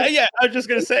Yeah, this. yeah. I was just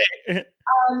gonna say.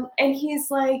 And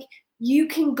he's like, you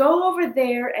can go over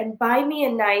there and buy me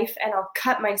a knife, and I'll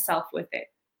cut myself with it,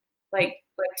 like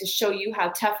to show you how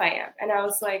tough I am. And I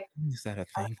was like, Is that a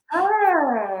thing?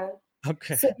 ah,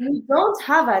 Okay. so you don't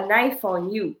have a knife on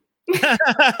you. And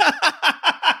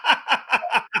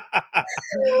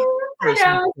Person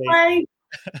I was plate.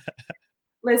 like,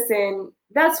 listen,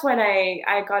 that's when I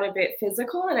got a bit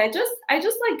physical, and I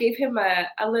just like gave him a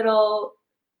little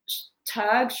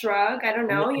tug, shrug, I don't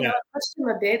know, you know, Yeah. I pushed him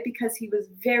a bit because he was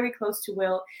very close to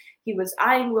Will. He was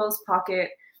eyeing Will's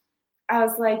pocket. I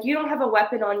was like, "You don't have a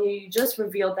weapon on you. You just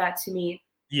revealed that to me."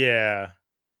 Yeah.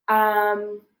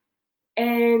 Um,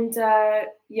 and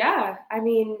yeah, I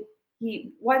mean,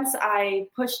 he once I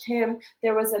pushed him,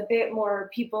 there was a bit more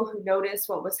people who noticed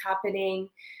what was happening,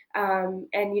 and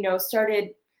you know,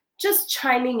 started just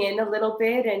chiming in a little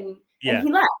bit, and Yeah.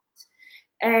 he left.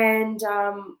 And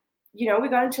you know, we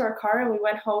got into our car and we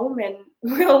went home, and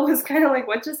Will was kind of like,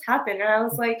 "What just happened?" And I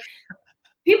was like,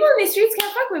 "People in these streets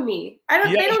can't fuck with me. I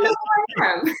don't. Yeah. They don't know who I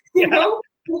am. You Yeah. know,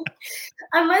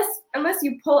 unless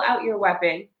you pull out your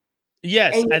weapon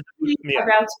Yes. and you're And really yeah.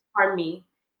 about to harm me,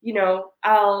 you know,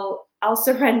 I'll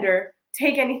surrender.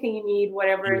 Take anything you need,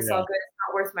 whatever. It's all Yeah. good. It's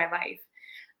not worth my life."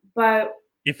 But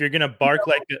If you're gonna bark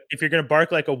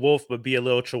like a wolf but be a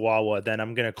little chihuahua, then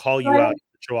I'm gonna call you out right, as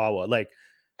a chihuahua. Like,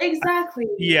 exactly.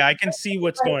 yeah, I can see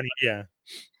what's Like, going on. Yeah.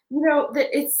 you know,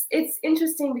 it's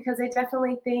interesting because I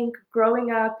definitely think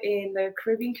growing up in the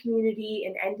Caribbean community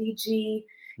in NDG,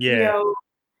 you Yeah. know,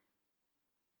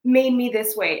 made me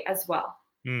this way as well.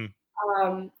 Mm.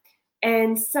 Um,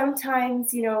 and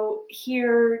sometimes, you know,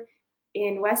 here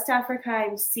in West Africa,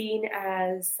 I'm seen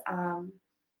as,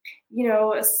 you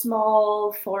know, a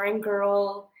small foreign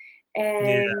girl. Yeah.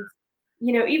 And,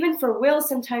 you know, even for Will,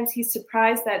 sometimes he's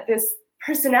surprised that this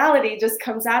personality just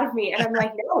comes out of me. And I'm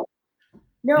like, no,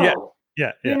 Yeah. no,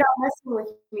 Yeah. you're Yeah. not messing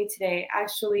with me today,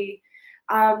 actually.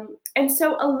 And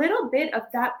so a little bit of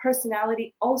that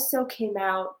personality also came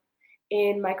out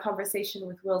in my conversation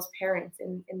with Will's parents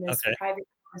in this Okay. private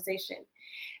conversation.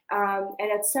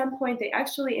 And at some point, they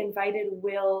actually invited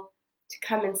Will to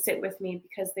come and sit with me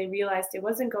because they realized it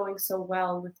wasn't going so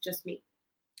well with just me.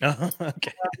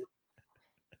 Okay.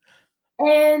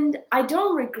 And I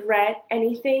don't regret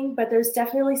anything, but there's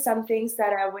definitely some things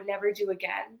that I would never do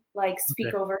again, like speak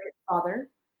Okay. over his father,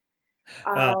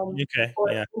 Okay.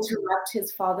 or Yeah. interrupt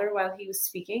his father while he was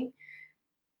speaking.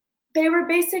 They were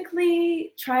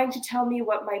basically trying to tell me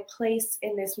what my place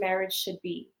in this marriage should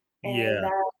be, and Yeah.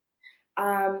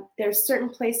 that there's certain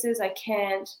places I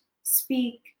can't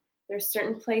speak. There's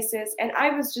certain places, and I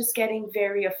was just getting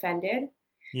very offended.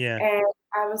 Yeah. And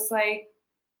I was like,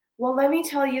 "Well, let me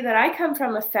tell you that I come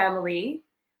from a family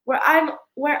where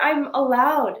I'm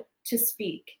allowed to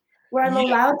speak, where I'm Yeah.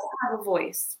 allowed to have a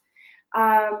voice,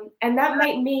 and that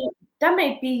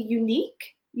might be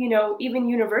unique, you know, even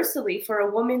universally for a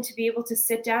woman to be able to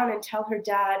sit down and tell her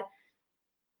dad,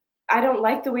 'I don't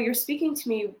like the way you're speaking to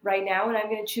me right now, and I'm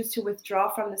going to choose to withdraw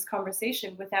from this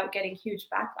conversation without getting huge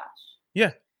backlash.'"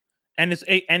 Yeah. And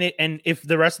if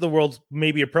the rest of the world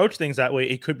maybe approach things that way,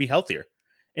 it could be healthier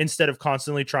instead of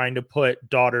constantly trying to put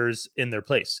daughters in their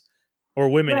place or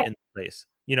women Right. in their place.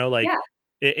 You know, like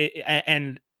Yeah.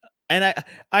 and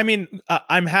I mean,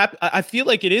 I'm happy. I feel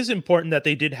like it is important that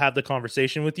they did have the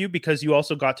conversation with you because you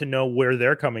also got to know where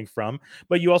they're coming from.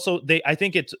 But you also they I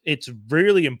think it's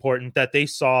really important that they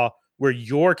saw where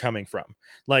you're coming from.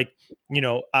 Like,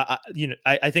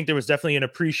 I think there was definitely an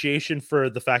appreciation for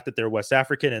the fact that they're West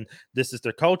African and this is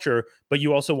their culture, but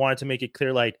you also wanted to make it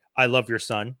clear, like, I love your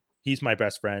son. He's my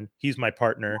best friend. He's my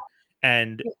partner.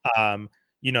 And,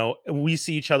 we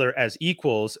see each other as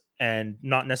equals and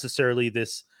not necessarily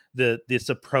this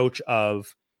approach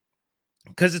of,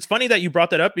 because it's funny that you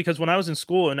brought that up because when I was in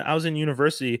school and I was in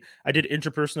university, I did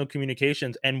interpersonal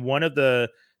communications, and one of the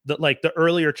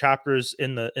earlier chapters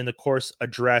in the course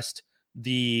addressed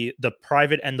the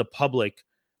private and the public,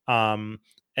 um,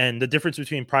 and the difference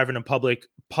between private and public.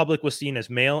 Public was seen as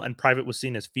male, and private was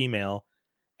seen as female,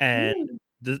 and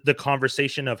Mm, the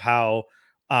conversation of how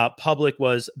public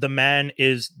was the man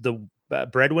is the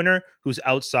breadwinner who's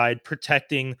outside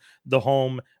protecting the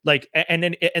home, like and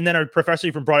then our professor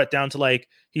even brought it down to, like,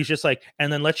 he's just like,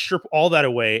 and then let's strip all that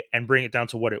away and bring it down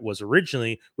to what it was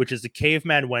originally, which is the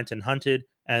caveman went and hunted,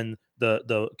 and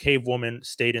the cave woman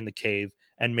stayed in the cave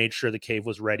and made sure the cave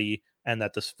was ready and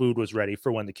that this food was ready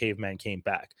for when the caveman came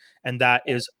back. And that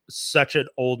is such an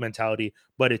old mentality,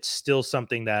 but it's still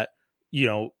something that,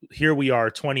 here we are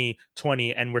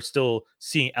 2020 and we're still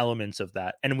seeing elements of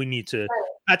that, and we need to,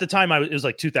 at the time it was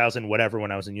like 2000 whatever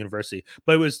when I was in university,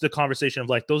 but it was the conversation of,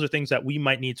 like, those are things that we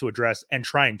might need to address and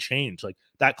try and change. Like,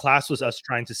 that class was us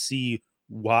trying to see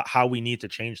how we need to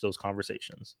change those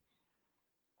conversations.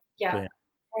 So yeah. yeah.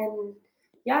 And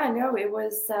yeah, no, it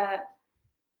was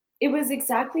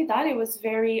exactly that. It was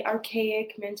very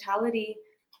archaic mentality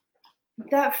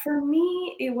that for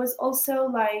me it was also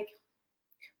like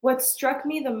what struck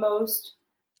me the most,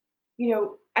 you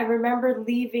know, I remember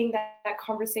leaving that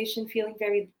conversation feeling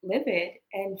very livid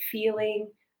and feeling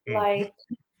Mm. like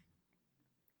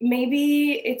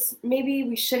maybe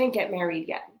we shouldn't get married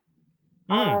yet.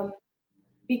 Mm,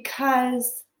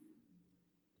 Because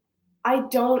I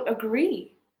don't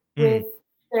agree mm, with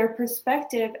their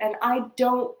perspective, and I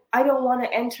don't want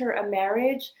to enter a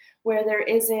marriage where there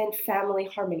isn't family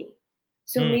harmony.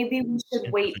 So mm. maybe we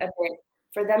should wait Interesting. a bit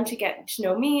for them to get to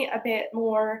know me a bit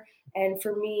more and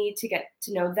for me to get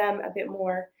to know them a bit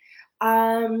more.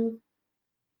 Um,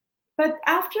 but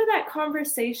after that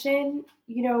conversation,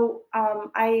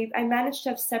 I managed to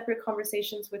have separate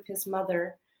conversations with his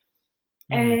mother,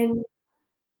 Mhm. and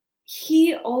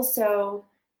he also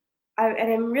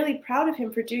and I'm really proud of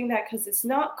him for doing that, because it's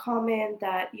not common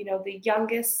that the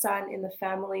youngest son in the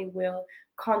family will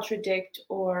contradict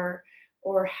or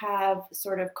have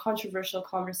sort of controversial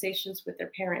conversations with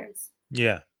their parents.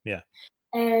 Yeah, yeah.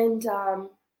 And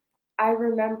I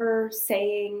remember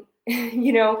saying,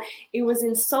 it was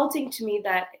insulting to me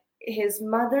that his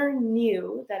mother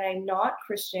knew that I'm not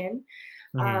Christian,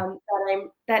 Mhm.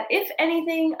 that if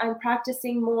anything, I'm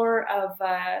practicing more of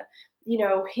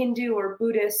Hindu or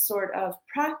Buddhist sort of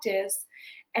practice,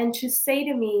 and to say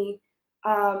to me,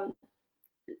 um,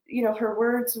 her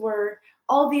words were,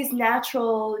 all these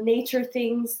natural nature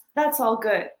things, that's all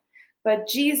good. But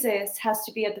Jesus has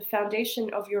to be at the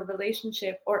foundation of your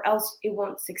relationship, or else it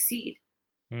won't succeed.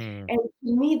 Mm, And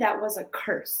to me, that was a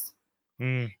curse.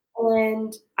 mm.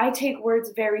 And I take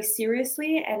words very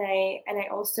seriously, and I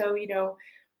also,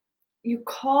 you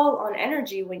call on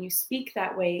energy when you speak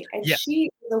that way. And Yeah. she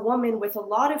is a woman with a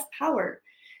lot of power.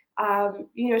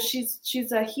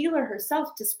 She's a healer herself,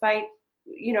 despite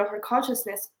her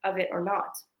consciousness of it or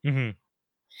not. Mhm.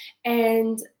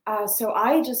 And so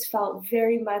I just felt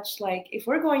very much like, if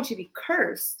we're going to be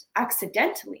cursed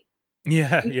accidentally,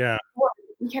 Yeah, we yeah.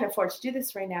 we can't afford to do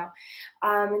this right now.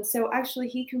 And so actually,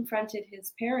 he confronted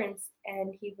his parents,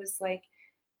 and he was like,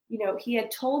 he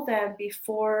had told them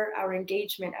before our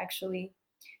engagement, actually,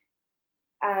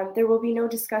 there will be no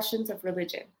discussions of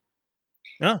religion,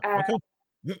 Oh, uh,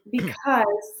 okay.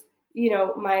 because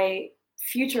my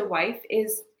future wife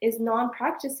is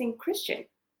non-practicing Christian.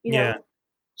 You Yeah. know,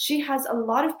 she has a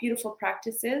lot of beautiful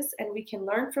practices, and we can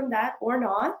learn from that or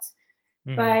not.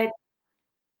 Mhm. But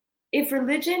if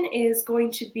religion is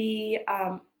going to be,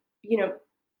 you know,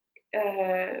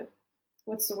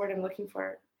 what's the word I'm looking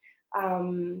for?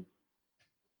 Um,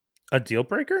 A deal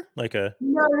breaker? Like a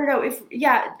no, no, no. If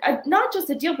yeah, not just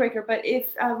a deal breaker, but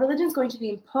if religion is going to be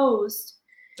imposed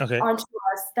okay. onto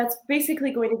us, that's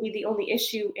basically going to be the only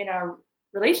issue in our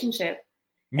relationship.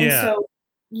 And Yeah. so,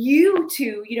 you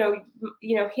two,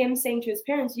 him saying to his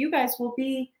parents, "You guys will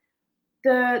be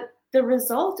the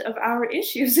result of our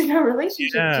issues in our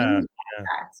relationship. Do you Yeah. get Yeah.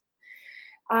 that?"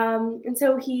 And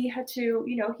so he had to,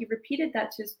 he repeated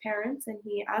that to his parents, and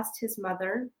he asked his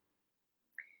mother,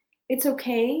 it's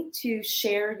okay to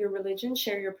share your religion,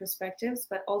 share your perspectives,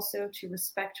 but also to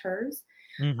respect hers.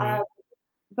 Mhm. Um,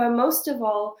 but most of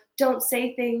all, don't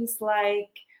say things like,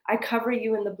 I cover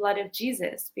you in the blood of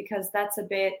Jesus, because that's a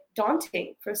bit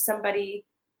daunting for somebody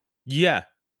Yeah.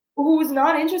 who's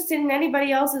not interested in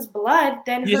anybody else's blood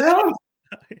than Yeah. her own.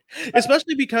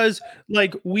 Especially because,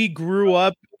 like, we grew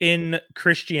up in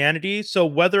Christianity, so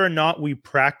whether or not we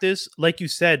practice, like you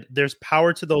said, there's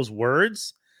power to those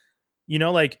words, you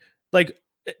know,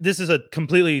 this is a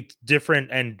completely different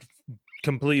and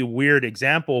completely weird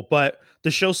example, but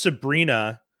the show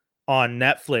Sabrina on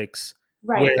Netflix,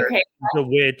 Right. where Okay. the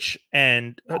witch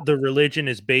and the religion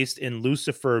is based in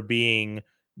Lucifer being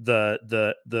the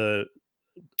The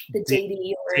the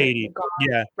deity or the deity. god.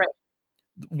 Yeah. Right.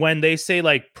 When they say,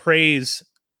 like, praise,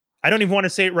 I don't even wanna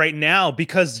say it right now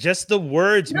because just the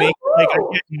words No, make, like, I no.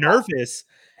 get nervous.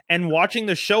 And watching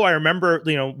the show, I remember,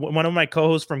 one of my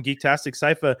co-hosts from Geektastic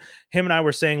Cypher, him and I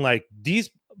were saying, like, "These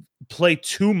play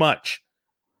too much."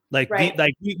 Right.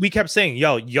 We kept saying,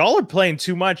 "Yo, y'all are playing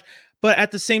too much." But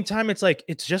at the same time, it's like,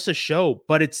 it's just a show,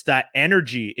 but it's that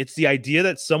energy. It's the idea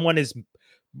that someone is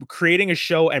creating a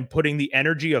show and putting the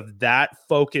energy of that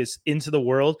focus into the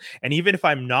world. And even if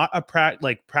I'm not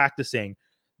practicing,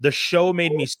 the show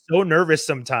made me so nervous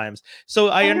sometimes. So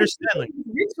I And understand, like,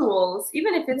 there's rituals,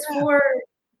 even if it's yeah. for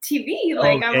TV, Oh,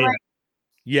 like, I'm yeah, like, yeah.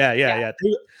 Yeah, yeah, yeah,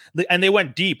 yeah. And they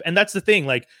went deep, and that's the thing.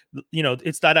 Like,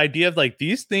 it's that idea of, like,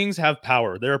 these things have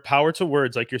power. There are power to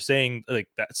words, like you're saying, like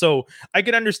that. So I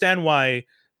can understand why,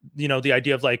 the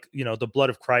idea of, like, the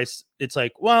blood of Christ. It's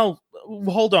like, well,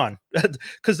 hold on,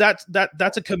 because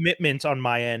that's a commitment on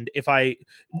my end. If I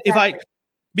exactly.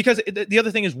 because the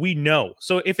other thing is, we know.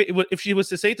 So if she was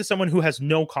to say it to someone who has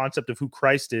no concept of who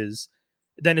Christ is,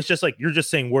 then it's just like, you're just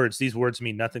saying words. These words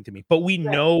mean nothing to me. But we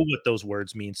Right. know what those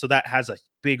words mean, so that has a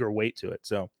bigger weight to it.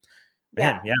 So,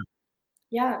 man, Yeah. yeah.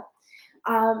 Yeah.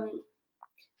 Um,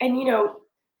 and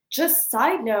just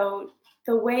side note,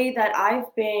 the way that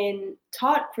I've been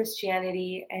taught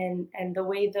Christianity and the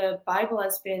way the Bible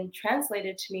has been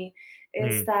translated to me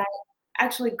is Mm, that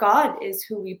actually God is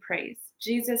who we praise.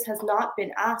 Jesus has not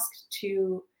been asked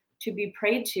to be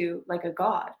prayed to like a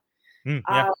god.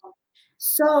 yeah. Um,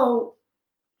 so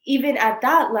even at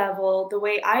that level, the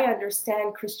way I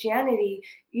understand Christianity,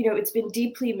 it's been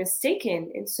deeply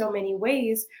mistaken in so many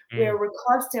ways Mm, where we're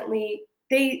constantly,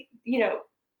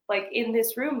 like in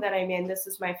this room that I'm in, this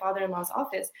is my father in law's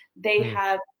office, they mm.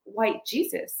 have white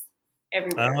Jesus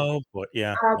everywhere. Oh boy,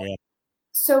 yeah, Um, yeah,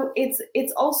 so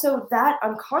it's also that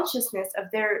unconsciousness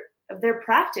of their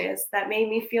practice that made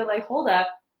me feel like, hold up,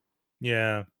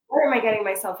 yeah. what am I getting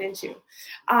myself into?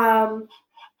 Um,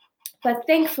 but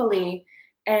thankfully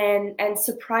and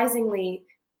surprisingly,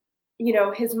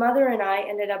 his mother and I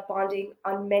ended up bonding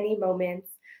on many moments.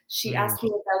 She Mm, asked me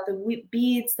about the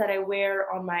beads that I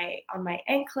wear on my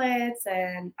anklets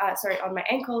and on my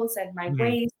ankles and my mhm.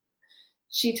 waist.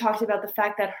 She talked about the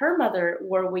fact that her mother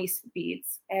wore waist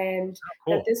beads and that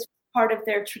Cool. this was part of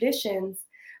their traditions.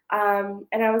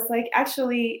 And I was like,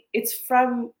 actually, it's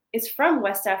from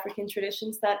West African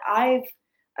traditions that I've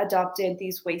adopted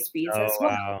these waist beads Oh as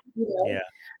well. wow. You Yeah.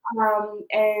 know,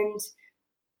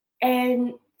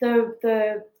 and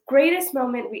the greatest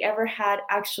moment we ever had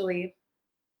actually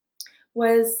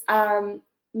was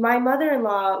my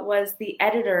mother-in-law was the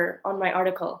editor on my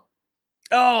article.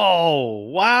 Oh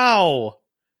wow.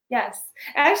 Yes,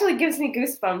 it actually gives me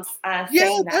goosebumps Yeah,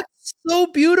 saying that. that's so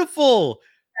beautiful.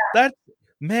 That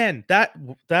man, that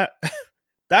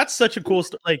that's such a cool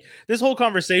like this whole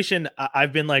conversation.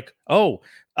 I've been like, oh,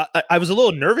 I was a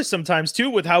little nervous sometimes too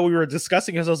with how we were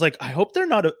discussing because I was like, I hope they're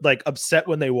not like upset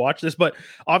when they watch this. But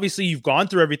obviously, you've gone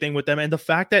through everything with them, and the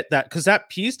fact that because that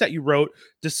piece that you wrote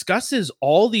discusses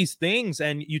all these things,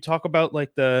 and you talk about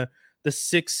like the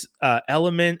six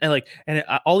element and like and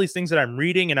all these things that I'm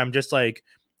reading, and I'm just like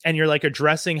and you're like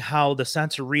addressing how the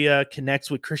Santeria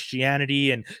connects with Christianity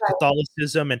and Right.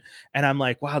 Catholicism and I'm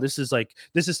like, wow, this is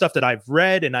stuff that I've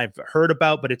read and I've heard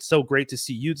about, but it's so great to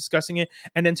see you discussing it.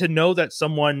 And then to know that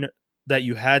someone that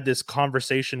you had this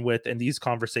conversation with and these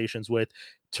conversations with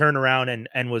turn around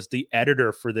and was the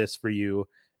editor for this for you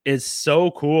is so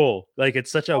cool. Like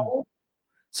it's such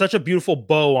a beautiful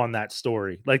bow on that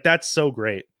story. Like that's so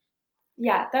great.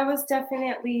 Yeah, that was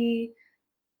definitely,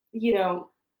 you know,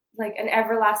 like an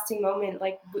everlasting moment.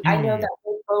 Like I know Mm, that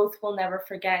we both will never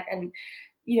forget. And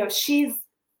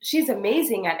she's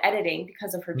amazing at editing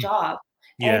because of her mm, job.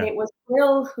 And yeah. it was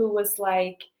Will who was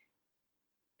like,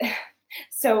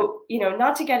 so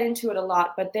not to get into it a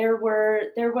lot, but there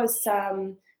was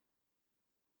some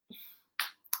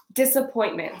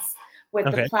disappointments with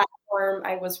the Okay. platform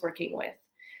I was working with.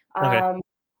 Okay. Um,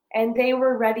 and they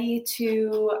were ready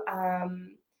to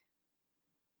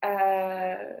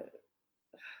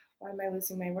why am I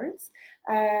losing my words?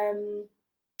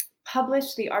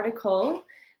 Publish the article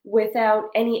without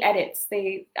any edits.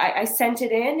 I sent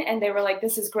it in and they were like,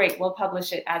 "This is great. We'll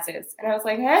publish it as is." And I was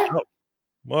like, "Huh? Oh,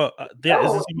 well, yeah,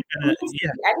 is No, this even it gonna needs to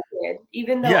yeah, be edited.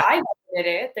 Even though yeah, I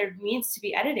edited it, there needs to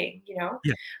be editing."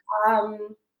 yeah.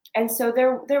 Um, and so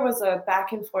there was a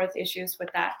back and forth issues with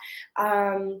that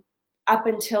um, up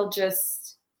until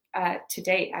just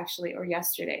today, actually, or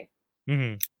yesterday.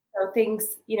 Mhm. So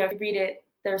things, if you read it,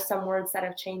 there's some words that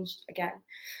have changed again.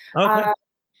 Okay. Uh,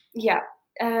 yeah,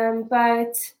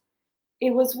 but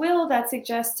it was Will that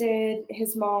suggested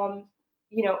his mom,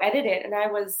 edit it, and I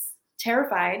was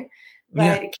terrified.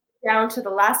 Yeah. But it came down to the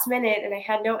last minute, and I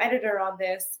had no editor on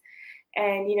this.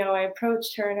 And I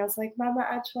approached her and I was like, "Mama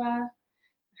Achwa,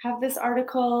 I have this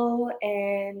article,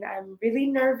 and I'm really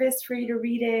nervous for you to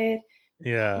read it.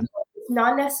 Yeah. It's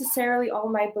not necessarily all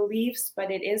my beliefs,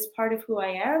 but it is part of who I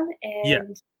am, Yeah.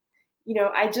 and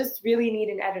I just really need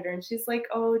an editor." And she's like,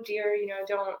 "Oh dear,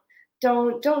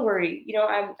 don't worry.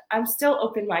 I'm still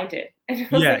open minded." And I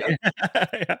was Yeah. like, "Okay."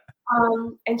 Yeah.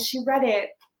 And she read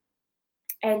it,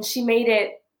 and she made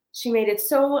it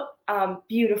so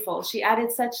beautiful. She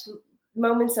added such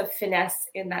moments of finesse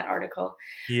in that article.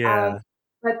 Um, Yeah.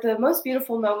 but the most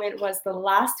beautiful moment was the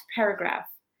last paragraph.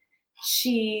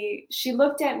 She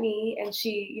looked at me and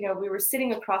we were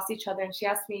sitting across each other and she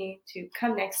asked me to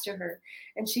come next to her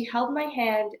and she held my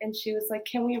hand and she was like,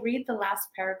 "Can we read the last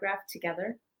paragraph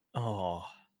together?" Oh.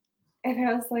 And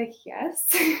I was like, "Yes."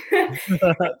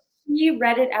 She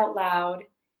read it out loud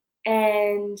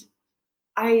and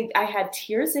I had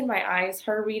tears in my eyes,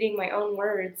 her reading my own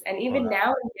words, and even Wow. now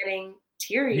I'm getting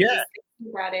teary Yeah. just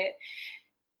thinking about it.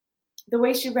 The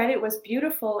way she read it was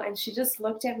beautiful, and she just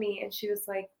looked at me and she was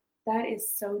like, "That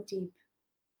is so deep."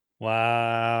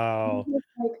 Wow.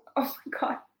 Like, oh my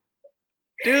God,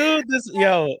 Dude, this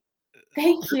yo,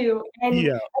 thank you.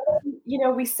 yeah. You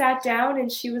know, we sat down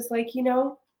and she was like, you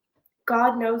know,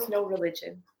 God knows no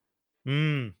religion.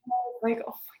 Mm. Like,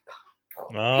 oh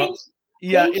my God, Uh, thank you.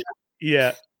 yeah, Thank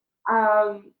yeah.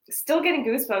 you. Still getting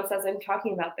goosebumps as I'm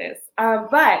talking about this.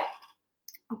 But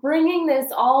bringing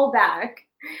this all back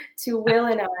to Will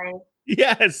and I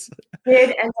Yes.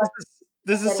 did end up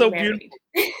This is getting so married.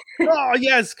 beautiful. Oh,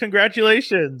 yes,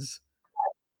 congratulations.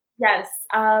 Yes.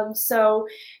 So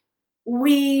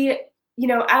we, you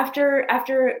know, after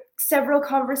several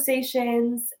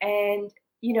conversations and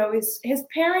his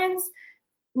parents,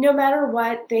 no matter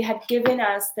what, they had given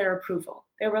us their approval.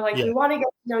 They were like, Yeah. we want to get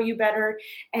to know you better.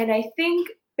 And I think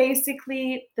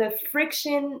basically the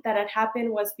friction that had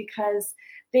happened was because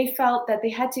they felt that they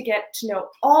had to get to know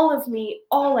all of me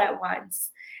all at once.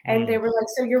 And they Mm. were like,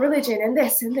 so your religion and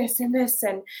this and this and this.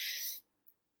 And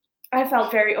I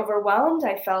felt very overwhelmed.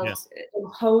 I Yeah. felt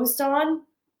imposed on.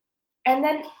 And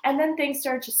then things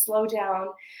started to slow down.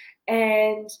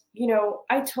 And,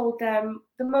 I told them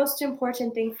the most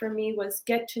important thing for me was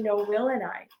get to know Will and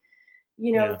I.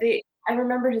 Yeah. I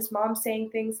remember his mom saying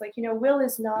things like, Will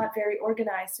is not very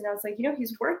organized. And I was like,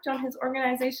 he's worked on his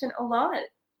organization a lot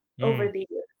over Mm. the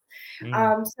years.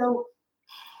 Mm. So,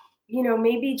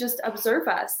 maybe just observe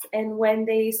us. And when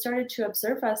they started to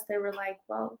observe us, they were like,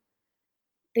 well,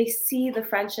 they see the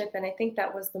friendship. And I think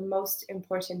that was the most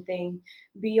important thing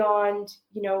beyond,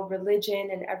 religion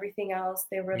and everything else.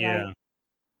 They were like, Yeah.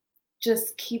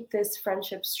 just keep this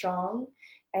friendship strong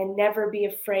and never be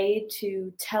afraid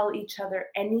to tell each other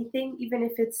anything, even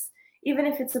if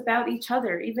it's about each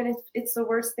other, even if it's the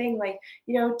worst thing. Like,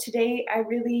 today I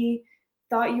really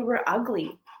thought you were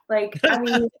ugly. Like, I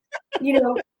mean, you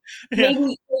know Yeah.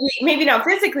 maybe not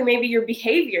physically, maybe your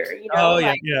behavior, Oh, yeah,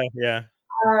 like, yeah, yeah.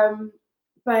 um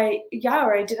but yeah,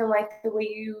 or I didn't like the way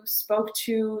you spoke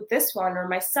to this one or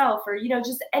myself, or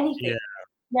just Yeah. anything.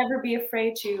 Never be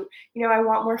afraid to, I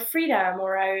want more freedom,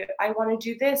 or I want to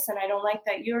do this and I don't like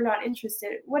that you're not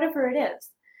interested, whatever it is.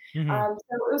 Mhm.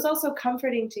 So it was also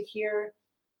comforting to hear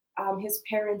his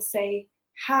parents say,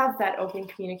 have that open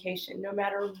communication, no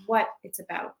matter what it's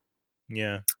about.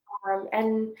 Yeah.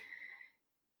 And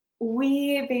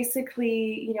we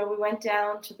basically, we went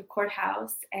down to the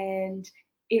courthouse and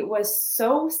it was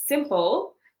so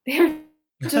simple. They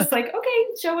were just like, okay,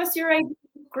 show us your ID.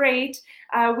 Great.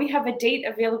 We have a date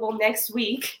available next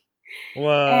week.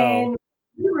 Whoa. And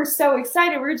we were so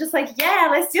excited. We were just like, yeah,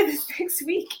 let's do this next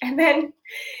week. And then,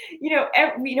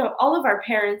 all of our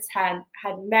parents had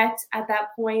met at that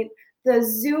point. The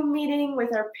Zoom meeting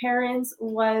with our parents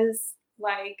was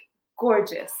like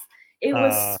gorgeous. It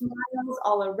was Uh, smiles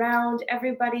all around.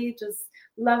 Everybody just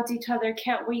loved each other.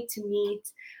 Can't wait to meet.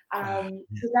 uh,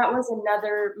 So that was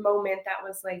another moment that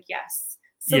was like, yes,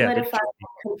 yeah, the solidifying,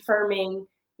 confirming,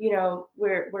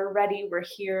 we're ready, we're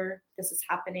here, this is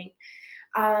happening.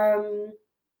 Um,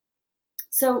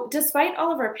 so despite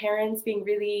all of our parents being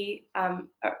really,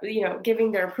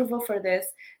 giving their approval for this,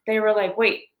 they were like,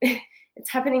 wait, it's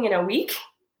happening in a week?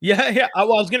 yeah, yeah.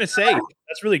 Well, I was gonna say,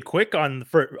 that's really quick on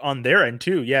their end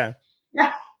too, yeah.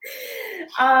 Yeah.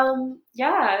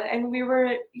 Yeah. And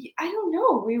I don't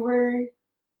know,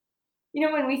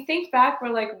 when we think back, we're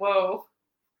like, whoa,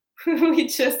 we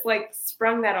just like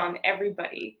sprung that on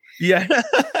everybody. Yeah.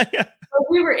 Yeah. But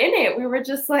we were in it. We were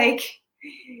just like,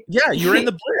 Yeah, you're in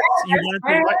yeah, the bliss. You wanted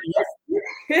to what yeah. let's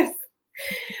do this.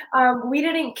 We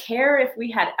didn't care if we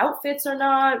had outfits or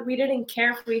not. We didn't care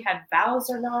if we had vows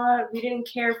or not. We didn't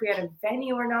care if we had a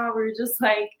venue or not. We were just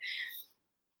like,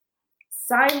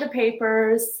 sign the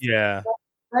papers. Yeah.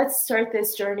 Let's start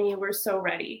this journey. We're so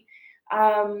ready.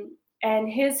 And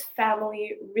his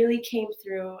family really came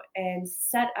through and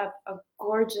set up a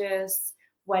gorgeous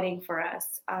wedding for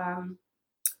us.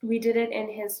 We did it in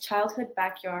his childhood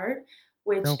backyard,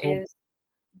 which Oh, cool. is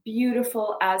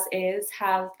beautiful as is.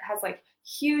 Has like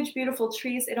huge, beautiful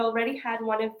trees. It already had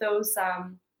one of those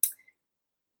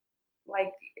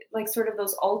like sort of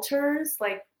those altars,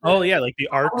 like Oh, the yeah, like the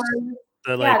arcs, flowers.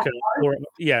 the, Yeah, like, or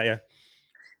yeah, yeah.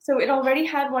 so it already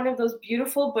had one of those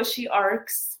beautiful bushy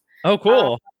arcs. Oh, Um,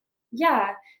 cool.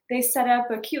 yeah, they set up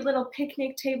a cute little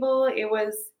picnic table. It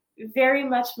was very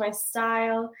much my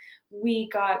style. We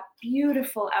got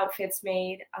beautiful outfits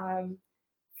made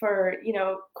for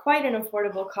quite an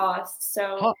affordable cost.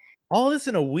 So Huh, all this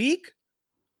in a week?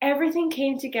 everything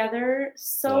came together Wow.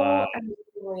 so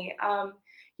amazingly.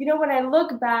 When I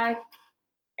look back,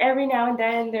 every now and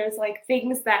then there's like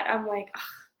things that I'm like, "Ugh,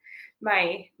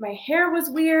 my hair was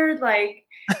weird. Like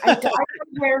I dyed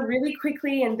my hair really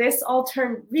quickly, and this all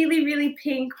turned really, really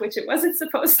pink, which it wasn't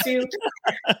supposed to.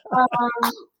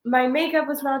 My makeup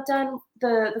was not done.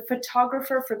 The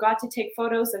photographer forgot to take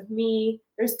photos of me.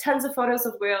 There's tons of photos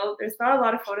of Will. There's not a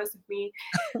lot of photos of me.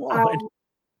 What? Um,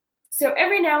 so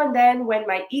every now and then, when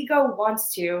my ego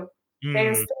wants to,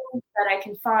 there's Mm, things that I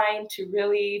can find to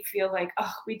really feel like,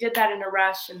 oh, we did that in a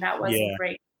rush, and that wasn't yeah.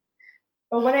 great.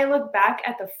 But when I look back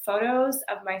at the photos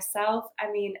of myself,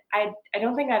 I mean, I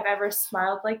don't think I've ever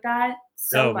smiled like that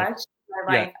so Oh my. much in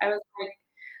my Yeah. life. I was like,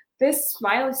 this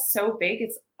smile is so big,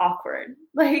 it's awkward.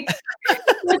 Like,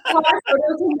 there's a lot of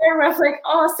photos in there where I was like,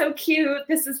 oh, so cute.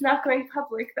 This is not going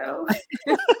public though.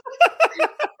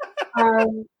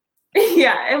 Um,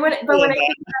 yeah, and when I think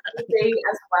about the day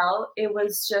as well, it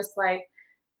was just like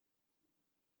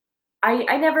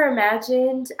I never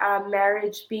imagined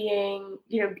marriage being,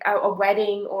 a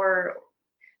wedding or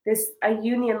a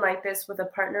union like this with a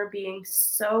partner being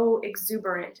so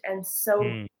exuberant and so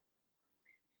Mm,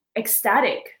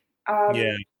 ecstatic.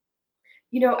 yeah.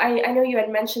 I know you had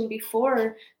mentioned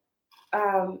before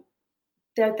um,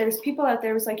 that there's people out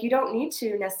there who's like, you don't need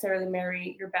to necessarily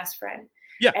marry your best friend.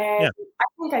 Yeah. And Yeah. I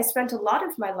think I spent a lot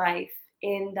of my life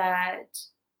in that,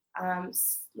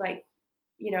 like,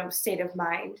 state of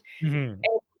mind, Mhm.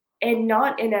 and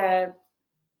not in a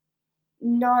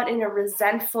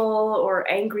resentful or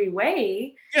angry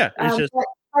way, Yeah. It's just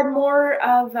but more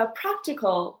of a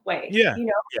practical way. yeah.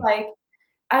 Yeah. Like,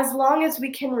 as long as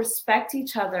we can respect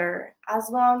each other, as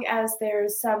long as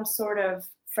there's some sort of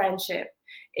friendship,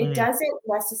 it Mhm. doesn't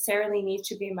necessarily need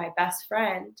to be my best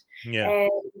friend. Yeah.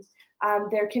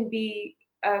 And there can be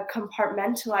a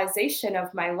compartmentalization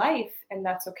of my life, and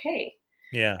that's okay.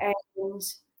 Yeah. And,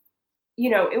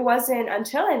 it wasn't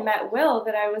until I met Will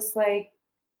that I was like,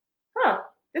 huh,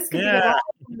 this could be a Yeah. lot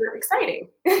more exciting.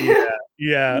 Yeah.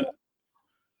 Yeah.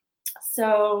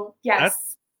 So, That's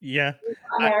yes, yeah. we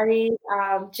got I married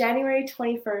January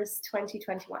 21st,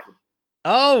 2021.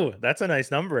 oh, that's a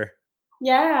nice number.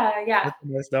 Yeah, yeah. That's a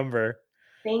nice number.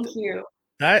 Thank you.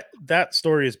 That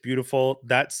story is beautiful.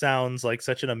 That sounds like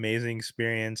such an amazing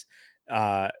experience.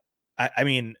 Uh, I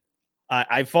mean,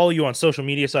 I follow you on social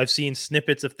media, so I've seen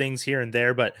snippets of things here and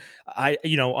there, but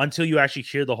until you actually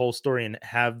hear the whole story and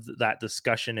have that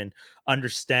discussion and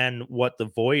understand what the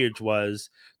voyage was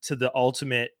to the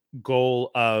ultimate goal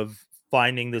of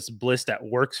finding this bliss that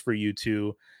works for you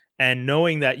two, and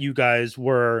knowing that you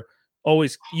were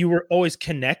always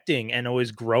connecting and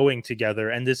always growing together,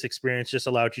 and this experience just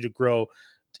allowed you to grow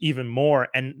even more,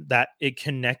 and that it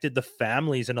connected the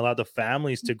families and allowed the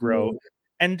families to grow, Mhm.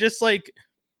 and just like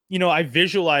I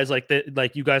visualize like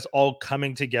you guys all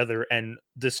coming together and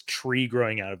this tree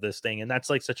growing out of this thing. And that's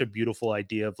like such a beautiful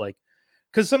idea of like,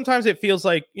 because sometimes it feels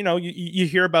like, you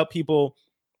hear about people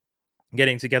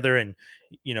getting together and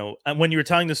when you were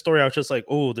telling the story, I was just like,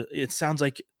 oh, it sounds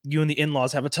like you and the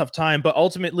in-laws have a tough time. But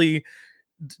ultimately,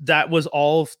 that was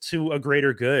all to a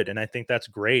greater good. And I think that's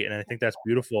great. And I think that's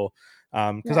beautiful.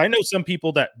 Because Yeah, I know some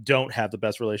people that don't have the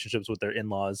best relationships with their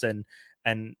in-laws, and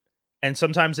and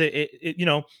sometimes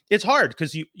it's hard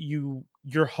because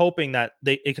you're hoping that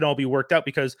it can all be worked out,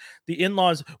 because the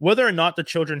in-laws, whether or not the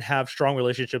children have strong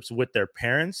relationships with their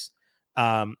parents,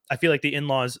 I feel like the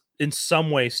in-laws in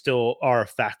some way still are a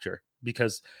factor,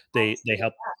 because absolutely.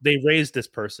 they raised this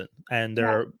person, and there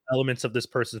Yeah, are elements of this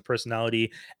person's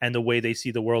personality and the way they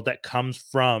see the world that comes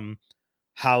from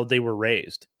how they were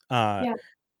raised. yeah.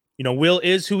 Will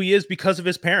is who he is because of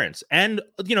his parents and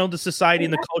the society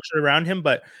and the Yeah, culture around him,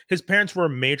 but his parents were a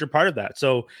major part of that.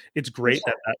 So it's for great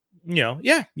sure. yeah,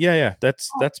 yeah, yeah. Yeah,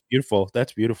 That's beautiful.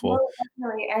 That's beautiful. no,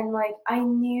 definitely. And like, I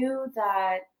knew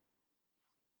that,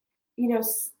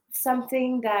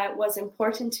 something that was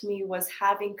important to me was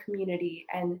having community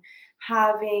and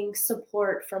having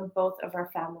support from both of our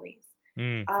families.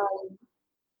 Mm, Um,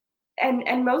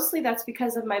 and mostly that's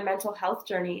because of my mental health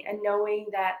journey and knowing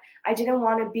that I didn't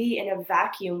want to be in a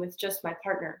vacuum with just my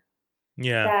partner.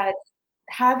 yeah. That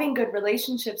having good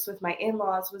relationships with my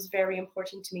in-laws was very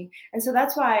important to me. And so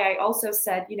that's why I also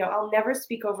said, I'll never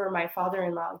speak over my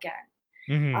father-in-law again.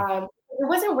 Hmm. It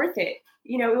wasn't worth it.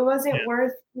 It Yeah. wasn't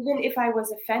worth, even if I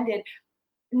was offended.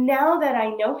 Now that I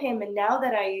know him and now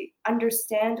that I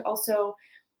understand also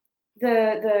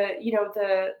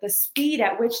the speed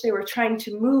at which they were trying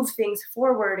to move things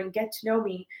forward and get to know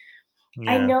me,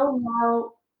 I Yeah. know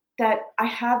now that I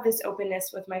have this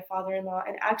openness with my father-in-law,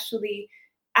 and actually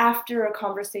after a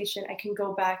conversation I can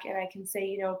go back and I can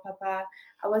say, Papa,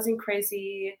 I wasn't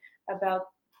crazy about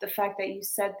the fact that you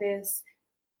said this.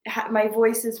 My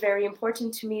voice is very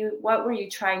important to me. What were you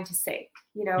trying to say?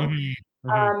 Hmm. Hmm.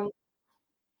 Um,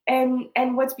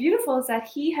 And what's beautiful is that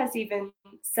he has even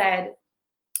said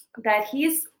that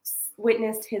he's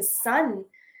witnessed his son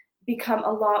become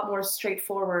a lot more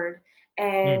straightforward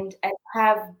Mm. and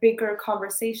have bigger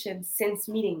conversations since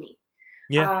meeting me.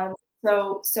 Yeah. Um,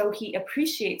 so he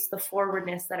appreciates the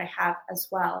forwardness that I have as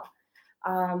well.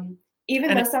 Um, Even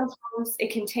And though it, sometimes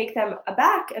it can take them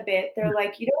aback a bit, they're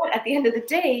like, you know what? At the end of the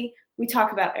day, we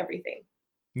talk about everything.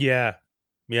 yeah.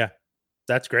 Yeah.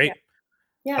 That's Yeah, great.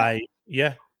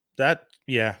 yeah. Yeah.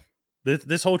 Yeah.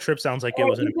 This whole trip sounds like it And I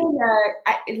was an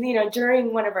even,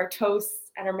 during one of our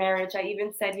toasts at our marriage, I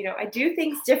even said, I do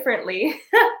things differently,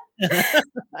 amazing.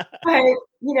 but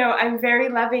I'm very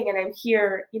loving, and I'm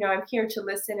here to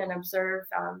listen and observe.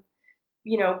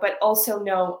 But also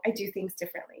know I do things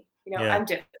differently. Yeah. I'm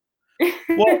different.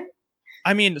 Well,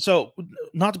 I mean, so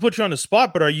not to put you on the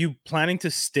spot, but are you planning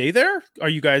to stay there? Are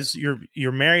you guys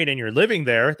you're married and you're living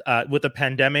there with the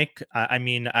pandemic? I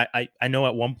mean, I know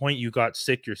at one point you got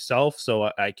sick yourself,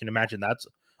 so I can imagine that's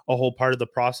a whole part of the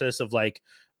process of like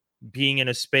being in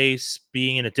a space,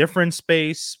 being in a different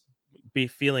space, be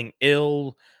feeling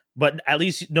ill, but at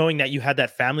least knowing that you had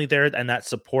that family there and that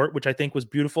support, which I think was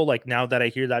beautiful. Like now that I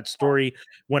hear that story,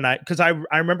 because I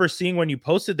remember seeing when you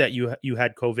posted that you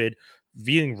had COVID,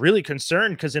 being really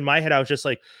concerned because in my head I was just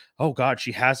like, oh God,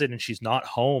 she has it and she's not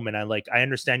home. And I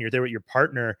understand you're there with your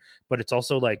partner, but it's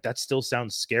also like that still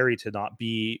sounds scary to not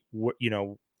be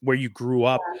where you grew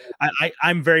up.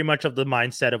 I'm very much of the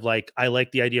mindset of like I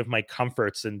like the idea of my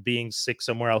comforts, and being sick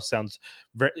somewhere else sounds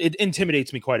it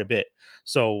intimidates me quite a bit.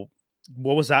 So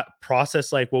what was that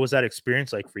process like? What was that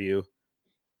experience like for you?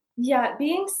 Yeah,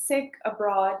 being sick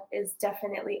abroad is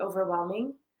definitely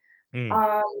overwhelming. Mm,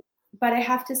 Um, but I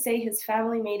have to say, his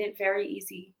family made it very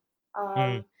easy. mm.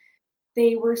 Um,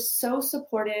 they were so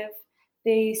supportive.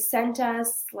 They sent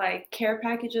us like care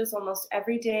packages almost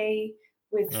every day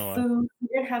with Oh, wow. food. We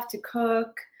didn't have to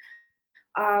cook.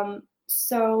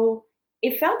 So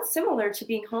it felt similar to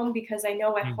being home because I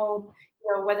know at Mm, home,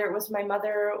 whether it was my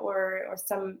mother or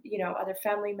some, other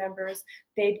family members,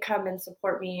 they'd come and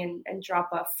support me and drop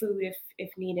off food if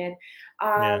needed.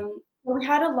 yeah. We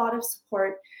had a lot of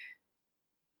support.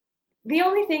 The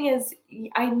only thing is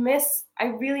I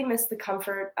really miss the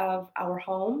comfort of our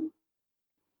home.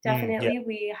 Yeah. Definitely.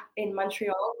 We in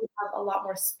Montreal, we have a lot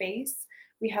more space.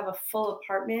 We have a full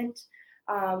apartment.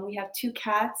 We have 2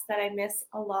 cats that I miss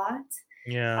a lot.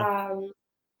 Yeah. Um,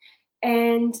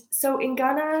 and so in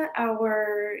Ghana,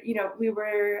 we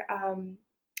were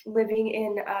living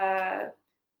in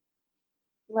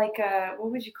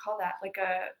what would you call that?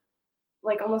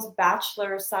 Like almost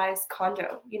bachelor sized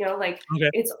condo, like Okay.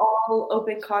 it's all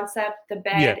open concept. The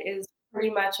Yeah. bed is pretty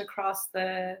much across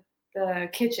the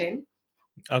kitchen.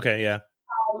 Okay. Yeah.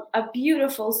 A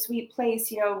beautiful, sweet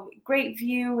place, great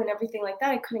view and everything like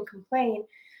that. I couldn't complain.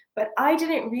 But I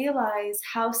didn't realize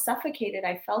how suffocated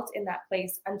I felt in that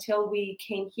place until we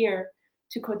came here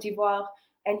to Cote d'Ivoire.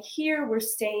 And here we're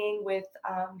staying with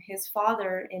his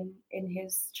father in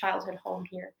his childhood home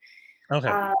here, Okay.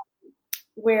 uh,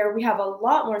 where we have a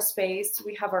lot more space.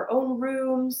 We have our own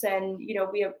rooms, and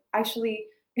we have actually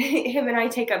him and I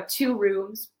take up 2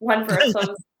 rooms, one for our clothes,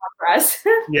 one for us.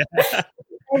 Yeah.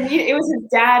 And it was his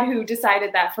dad who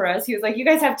decided that for us. He was like, "You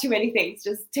guys have too many things.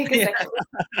 Just take a Yeah. second."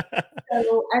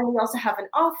 So, and we also have an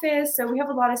office, so we have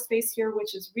a lot of space here,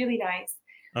 which is really nice.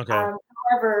 Okay.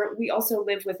 However, we also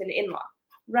live with an in-law,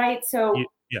 right? Yeah. So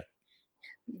Yeah.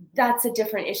 that's a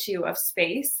different issue of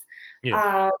space.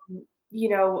 Yeah. Um,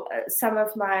 some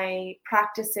of my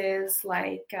practices,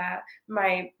 like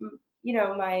my,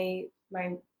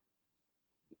 my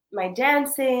my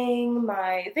dancing,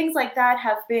 my things like that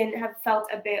have felt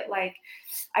a bit like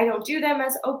I don't do them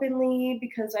as openly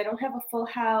because I don't have a full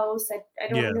house. I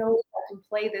don't Yeah. know if I can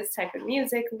play this type of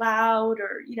music loud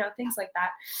or things like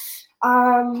that.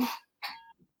 Um,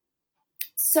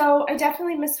 so I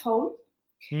definitely miss home,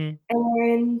 Mm.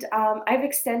 and I've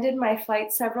extended my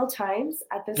flight several times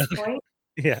at this point.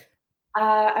 Yeah.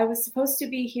 I was supposed to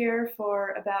be here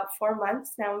for about 4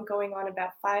 months. Now I'm going on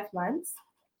about 5 months.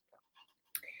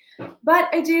 But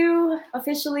I do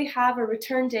officially have a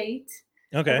return date.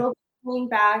 I Okay. will be coming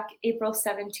back April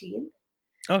 17th.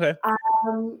 Okay.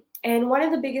 And one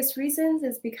of the biggest reasons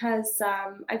is because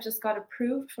I just got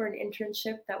approved for an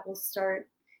internship that will start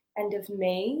end of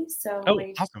May. So I'm Oh,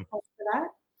 waiting awesome. for that.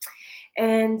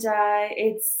 And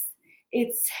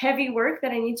it's heavy work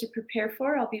that I need to prepare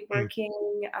for. I'll be Mm.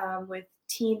 working with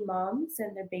teen moms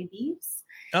and their babies,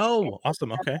 and Oh,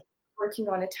 awesome. Okay. working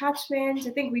on attachment. I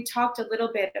think we talked a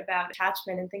little bit about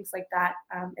attachment and things like that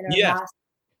in our Yes. last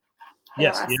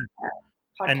Yes. Yeah.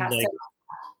 And podcast. like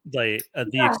like the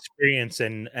Yeah, experience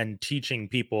and teaching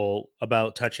people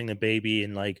about touching the baby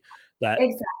and like that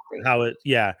exactly. how it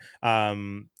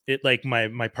it like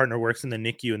my partner works in the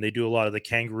NICU and they do a lot of the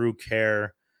kangaroo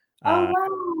care. Oh, uh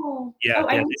wow. yeah Oh,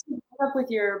 I they, need to hook up with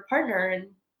your partner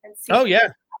and see oh if you guys yeah.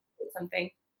 can do something.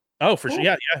 Oh, for sure.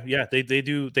 Cool. Yeah.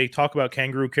 They talk about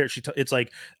kangaroo care. It's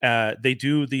like they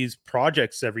do these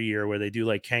projects every year where they do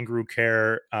like kangaroo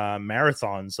care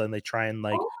marathons, and they try and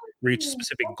like Oh, reach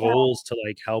specific yeah, goals to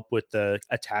like help with the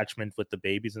attachment with the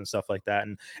babies and stuff like that,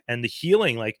 and the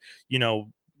healing. Like, you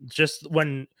know, just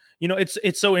when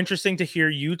it's so interesting to hear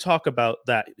you talk about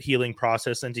that healing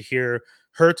process and to hear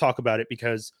her talk about it,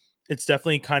 because it's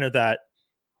definitely kind of that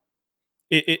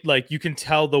it like you can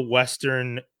tell the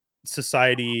Western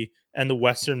society and the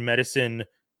Western medicine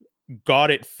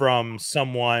got it from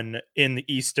someone in the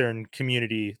Eastern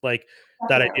community. Like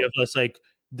that idea definitely. of us like,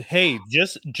 hey,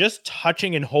 just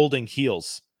touching and holding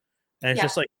heals. And it's Yeah.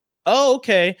 just like, oh,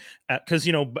 okay. Because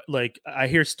like I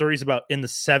hear stories about in the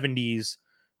 70s,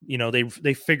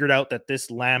 they figured out that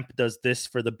this lamp does this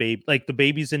for the baby. Like the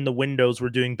babies in the windows were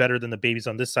doing better than the babies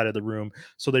on this side of the room.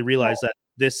 So they Right. realized that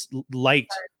this light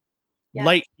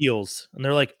Yeah. heals, and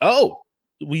they're like, oh,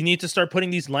 we need to start putting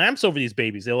these lamps over these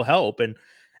babies, it'll help. And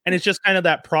it's just kind of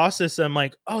that process. I'm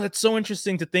like, oh, that's so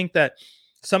interesting to think that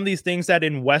some of these things that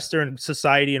in Western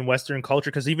society and Western culture,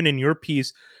 because even in your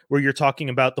piece where you're talking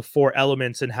about the four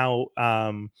elements and how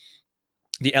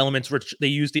the elements which they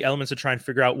use the elements to try and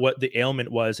figure out what the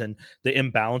ailment was and the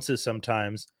imbalances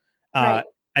sometimes. uh Right.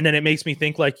 and then it makes me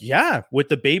think like, yeah, with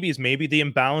the babies, maybe the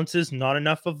imbalance is not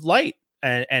enough of light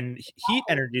and heat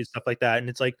energy and stuff like that. And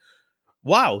it's like,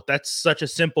 wow, that's such a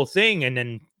simple thing. And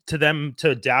then to them to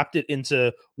adapt it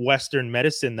into Western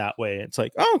medicine that way, it's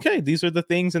like, oh, okay, these are the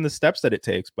things and the steps that it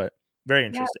takes. But very Yeah.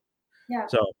 interesting. Yeah.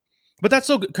 So, but that's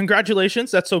so good.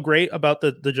 Congratulations. That's so great about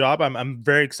the job. I'm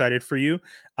very excited for you.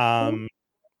 Thank Um,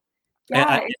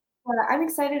 Yeah, I'm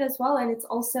excited as well, and it's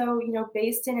also,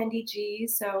 based in NDG,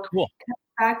 so cool.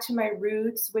 back to my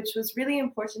roots, which was really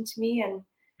important to me, and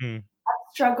Mm,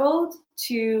 struggled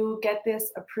to get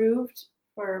this approved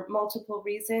for multiple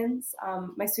reasons.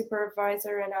 My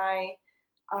supervisor and I,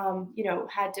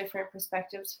 had different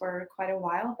perspectives for quite a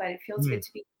while, but it feels mm, good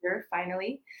to be here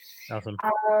finally. awesome.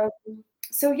 Um,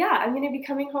 so yeah, I'm going to be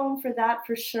coming home for that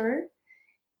for sure.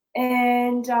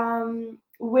 And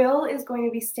Will is going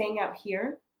to be staying out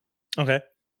here. Okay.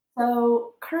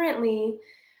 So currently,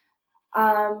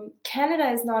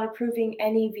 Canada is not approving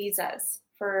any visas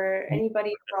for Mm,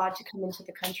 anybody abroad to come into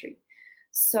the country.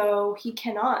 So he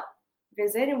cannot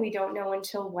visit, and we don't know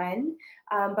until when.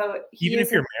 But he even if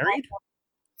is you're in. married.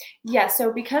 Yeah.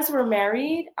 So because we're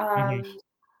married, Hmm.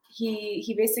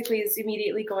 he basically is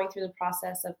immediately going through the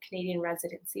process of Canadian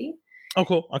residency. Oh,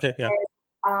 cool. Okay. Yeah.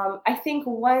 I think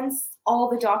once all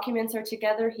the documents are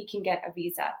together, he can get a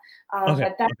visa. Okay.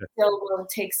 But that Okay. still will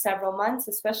take several months,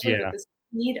 especially with Yeah. the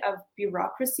speed of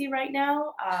bureaucracy right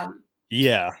now.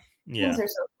 Yeah. Things Yeah. are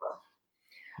so slow.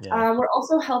 Yeah. We're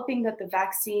also hoping that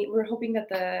we're hoping that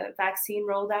the vaccine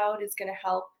rolled out is going to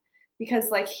help because,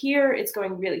 like, here it's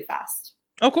going really fast.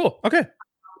 Oh, cool. Okay.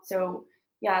 So,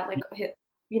 yeah, like,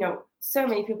 so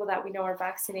many people that we know are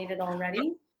vaccinated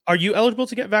already. Are you eligible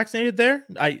to get vaccinated there?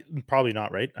 I probably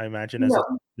not, right? I imagine as a No,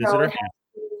 no, visitor.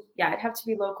 Yeah. it'd have to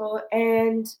be local.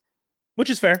 And Which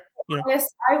is fair.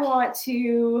 honest, I want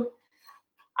to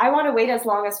wait as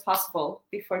long as possible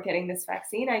before getting this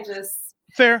vaccine. I just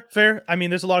Fair, fair. I mean,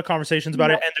 there's a lot of conversations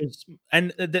about yeah, it,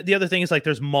 and the other thing is like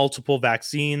there's multiple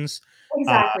vaccines. Uh,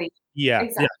 exactly, yeah, yeah,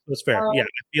 exactly. that's fair. Yeah, Um,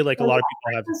 I feel like a so lot yeah, of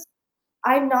people have.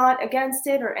 I'm not against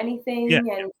it or Yeah,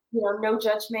 anything, and no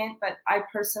judgment. But I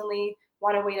personally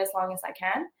want to wait as long as I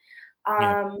can.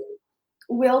 yeah, Um,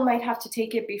 Will might have to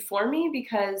take it before me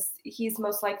because he's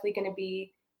most likely going to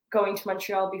be going to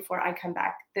Montreal before I come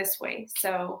back this way.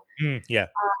 So, yeah.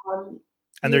 um,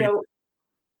 And you they're know,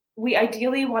 we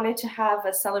ideally wanted to have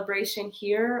a celebration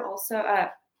here also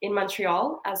in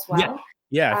Montreal as yeah, well.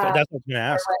 yeah. Uh, That's what I was gonna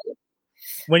ask.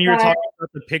 When you were but talking about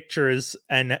the pictures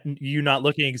and you not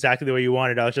looking exactly the way you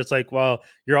wanted, I was just like, well,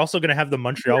 you're also gonna have the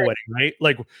Montreal wedding, right?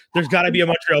 Like, there's got to be a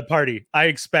Montreal party. I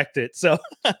expect it. So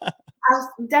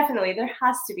definitely there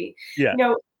has to be. yeah.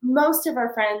 Most of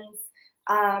our friends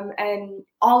and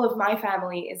all of my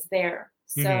family is there.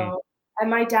 Hmm. So, and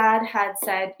my dad had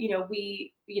said, he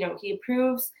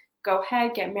approves, go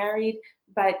ahead, get married,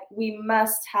 but we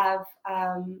must have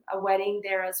a wedding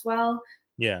there as well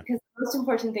Yeah. because the most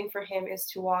important thing for him is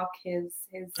to walk his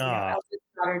Ah, eldest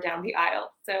daughter down the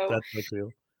aisle. So that's so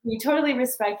cool. we totally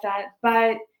respect that,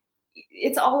 but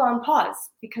it's all on pause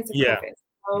because of Yeah. COVID.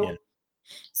 Yeah. So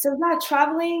So yeah,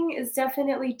 traveling is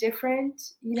definitely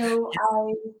different. You know,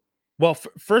 Well,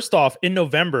 first off, in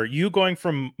November, you going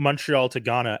from Montreal to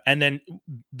Ghana, and then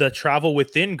the travel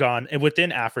within Ghana and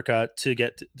within Africa to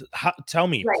get. Tell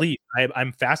me, right. please.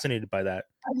 I'm fascinated by that.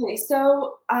 Okay,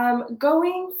 so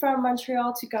going from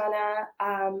Montreal to Ghana,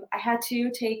 I had to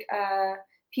take a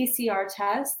PCR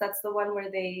test. That's the one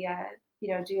where they,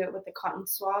 do it with the cotton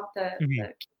swab.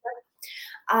 Mhm.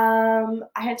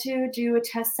 I had to do a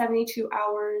test 72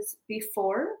 hours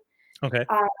before, Okay.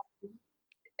 uh,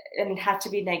 and it had to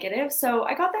be negative. So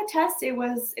I got that test. It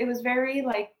was very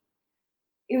like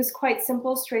it was quite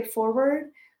simple,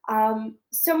 straightforward.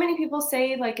 So many people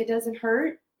say like it doesn't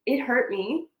hurt. It hurt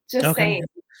me. Just Okay. saying.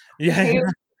 Yeah. Okay,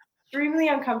 extremely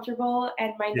uncomfortable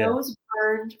and my Yeah. nose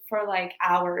burned for like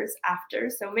hours after.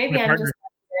 So maybe My I'm just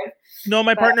partner. sensitive, No,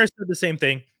 my but partner said the same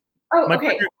thing. oh, My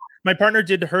okay. partner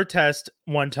did her test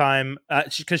one time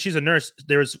because she's a nurse.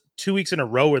 There was 2 weeks in a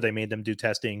row where they made them do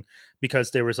testing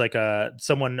because there was like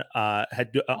someone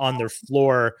had on their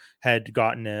floor had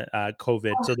gotten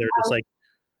COVID. So they're just like,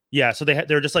 yeah. So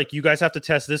they're just like, you guys have to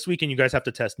test this week and you guys have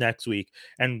to test next week.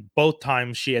 And both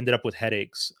times she ended up with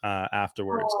headaches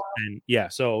afterwards. And yeah,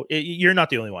 so you're not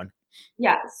the only one.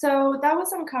 Yeah, so that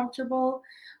was uncomfortable.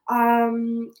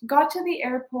 Got to the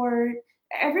airport.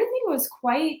 Everything was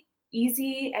quite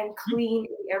easy and clean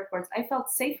in the airports. I felt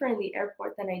safer in the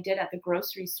airport than I did at the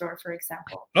grocery store, for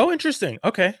example. Oh, interesting.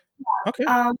 Okay. Okay.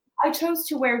 I chose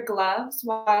to wear gloves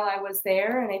while I was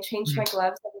there, and I changed my Mhm.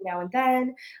 gloves every now and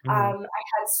then. Mhm. I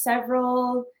had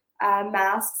several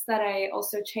masks that I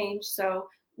also changed. So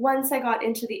once I got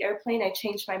into the airplane, I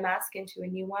changed my mask into a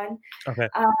new one. Okay.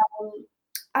 Um,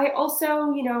 I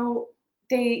also,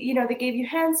 they gave you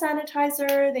hand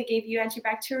sanitizer, they gave you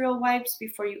antibacterial wipes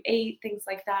before you ate, things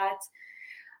like that.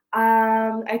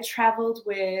 I traveled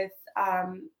with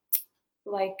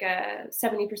like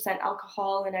 70%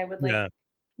 alcohol, and I would like, Yeah.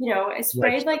 I Right.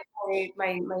 sprayed like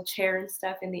my chair and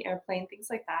stuff in the airplane, things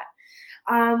like that.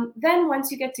 Then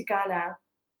once you get to Ghana,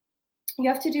 you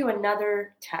have to do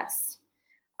another test.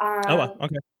 Oh, wow. Um,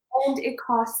 Okay. and it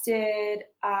costed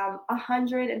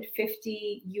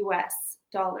 150 US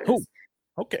Oh, dollars.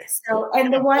 okay. So,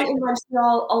 and the one in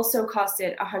Montreal also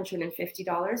costed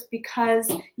 $150 because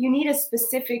you need a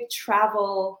specific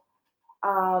travel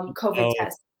COVID Oh,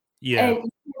 test, and yeah. you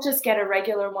can't just get a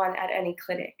regular one at any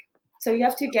clinic. So you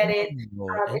have to get it. Oh,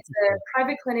 It's a interesting.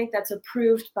 private clinic that's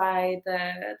approved by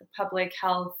the public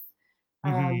health.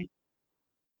 Mhm. Um,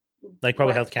 Like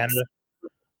Public what? Health Canada,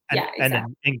 Yeah,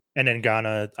 exactly. and in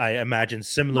Ghana, I imagine Yeah,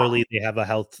 similarly they have a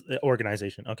health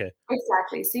organization. Okay.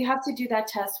 exactly. So you have to do that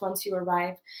test once you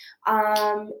arrive.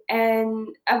 But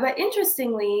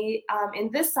interestingly, in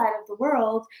this side of the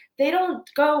world, they don't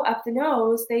go up the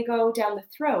nose; they go down the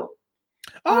throat.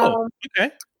 Oh, Um,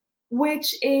 okay.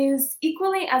 which is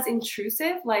equally as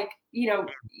intrusive. Like, you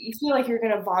feel like you're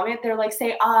gonna vomit. They're like,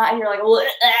 say ah, and you're like,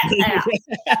 the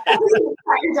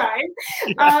entire time.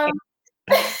 Yeah. Um,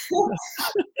 but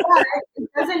it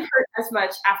doesn't hurt as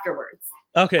much afterwards.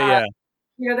 Okay, Uh,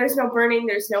 yeah. there's no burning,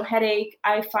 there's no headache.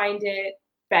 I find it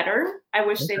better. I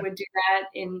wish they Okay. would do that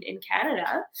in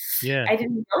Canada. Yeah. I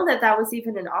didn't know that that was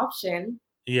even an option.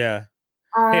 Yeah.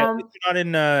 Hey, at least Um, you're not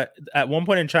in, at one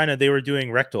point in China, they were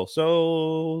doing rectal,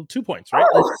 so 2 points, right?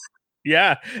 oh,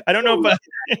 Yeah. I don't know if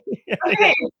yeah, yeah.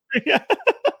 okay. Yeah.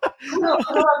 I don't have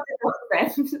to go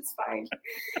then. It's fine.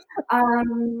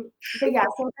 But yeah,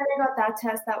 so when I got that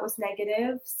test, that was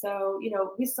negative. So,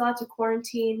 we still had to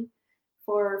quarantine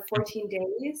for 14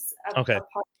 days Okay.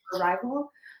 upon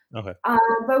arrival. Okay.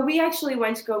 But we actually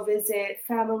went to go visit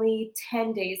family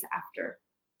 10 days after.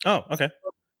 Oh, okay.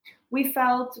 We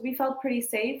felt pretty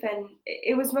safe, and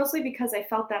it was mostly because I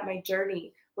felt that my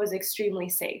journey was extremely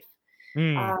safe.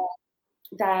 Mm. Uh,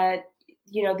 that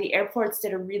the airports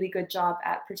did a really good job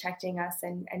at protecting us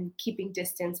and keeping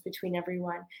distance between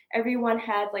everyone. Everyone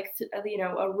had like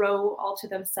a row all to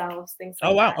themselves, things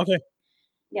Oh, like wow. that. Okay.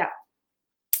 Yeah.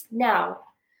 Now,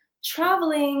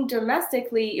 traveling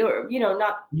domestically, or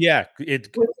not Yeah,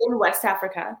 it within West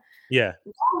Africa, yeah.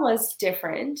 that was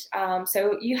different.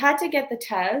 So you had to get the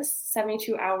test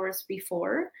 72 hours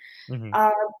before. Mhm.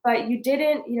 uh, but you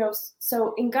didn't,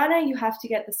 so in Ghana you have to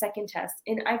get the second test.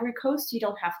 In Ivory Coast you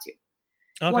don't have to.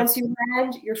 Okay. Once you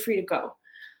land, you're free to go.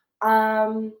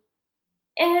 Um,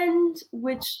 and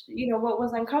which, what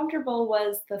was uncomfortable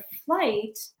was the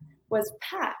flight was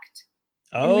packed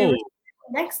and we Oh, were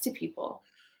next to people.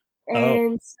 oh,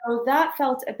 And so that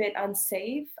felt a bit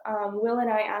unsafe. Will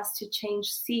and I asked to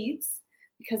change seats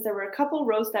because there were a couple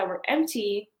rows that were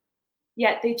empty,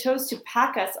 yet they chose to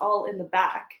pack us all in the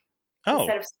back oh.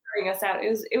 instead of spreading us out.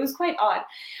 It was quite odd.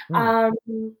 Mm.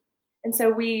 Um, And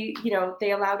so we,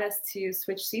 they allowed us to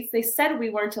switch seats. They said we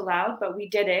weren't allowed, but we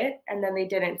did it, and then they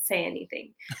didn't say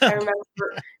anything. I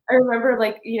remember,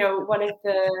 like, one of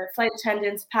the flight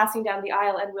attendants passing down the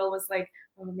aisle, and Will was like,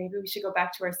 "Oh, maybe we should go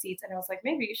back to our seats." And I was like,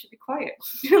 "Maybe you should be quiet."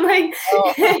 Like,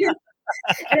 Oh. and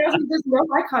I was like, "There's no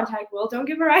eye contact, Will. Don't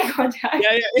give her eye contact."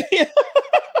 Yeah.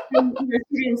 And,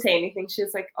 she didn't say anything. She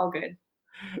was like, "All good."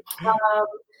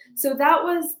 So that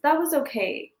was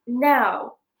okay.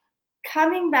 Now,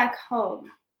 coming back home,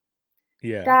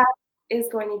 that is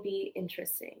going to be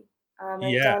interesting. I've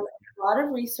done a lot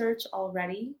of research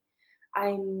already.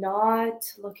 I'm not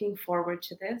looking forward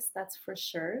to this, that's for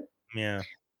sure. Yeah.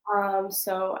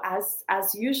 So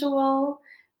as usual,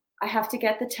 I have to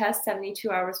get the test 72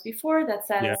 hours before that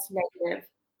says negative.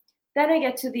 Then I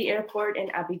get to the airport in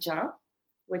Abidjan,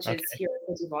 which is here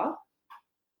in Côte d'Ivoire.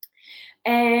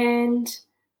 And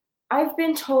I've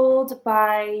been told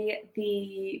by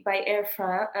Air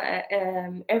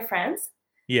France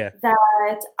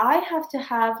that I have to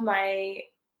have my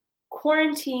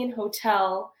quarantine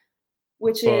hotel,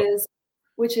 which is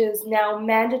now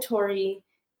mandatory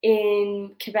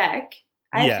in Quebec.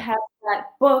 I have to have that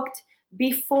booked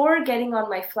before getting on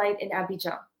my flight in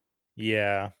Abidjan.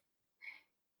 Yeah.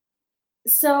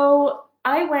 So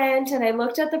I went and I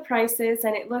looked at the prices,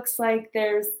 and it looks like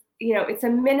there's, it's a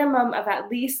minimum of at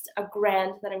least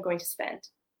 $1,000 that I'm going to spend.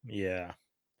 Yeah.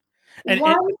 And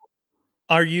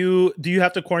do you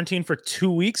have to quarantine for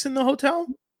 2 weeks in the hotel?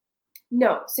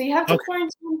 No. So you have to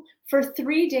quarantine for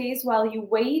 3 days while you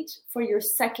wait for your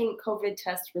second COVID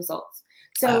test results.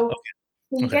 So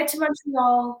when you get to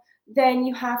Montreal, then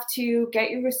you have to get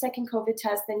your second COVID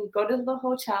test, then you go to the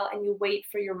hotel and you wait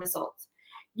for your results.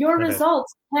 Your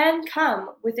results can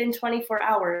come within 24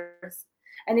 hours.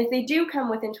 And if they do come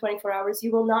within 24 hours,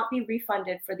 you will not be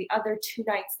refunded for the other 2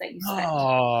 nights that you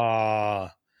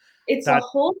spent. It's a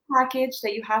whole package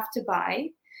that you have to buy.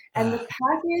 And the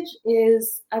package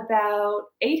is about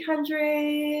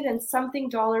 $800 and something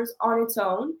on its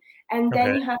own. And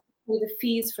then you have to pay the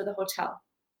fees for the hotel.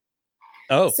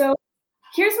 So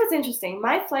here's what's interesting.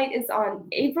 My flight is on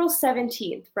April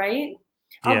 17th, right?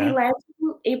 I'll be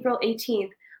landing April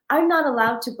 18th. I'm not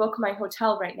allowed to book my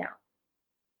hotel right now.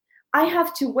 I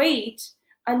have to wait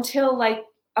until like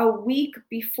a week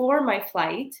before my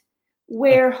flight,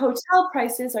 where hotel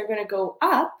prices are going to go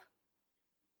up,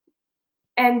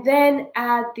 and then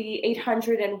add the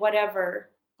 800 and whatever.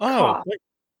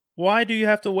 Why do you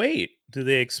have to wait? Do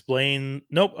they explain?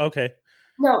 Nope. Okay.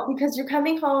 No, because you're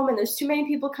coming home and there's too many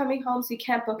people coming home, so you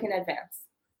can't book in advance.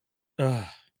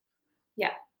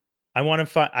 Yeah. I want to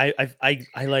find. I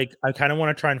kind of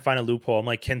want to try and find a loophole. I'm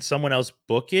like, can someone else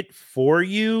book it for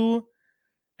you?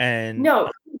 And no.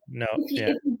 If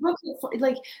you book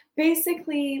it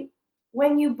basically,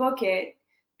 when you book it,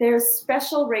 there's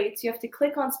special rates. You have to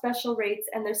click on special rates,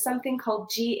 and there's something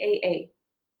called GAA.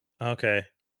 Okay.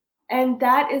 And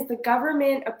that is the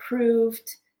government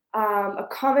approved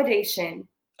accommodation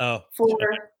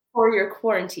for your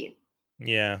quarantine.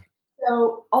 Yeah.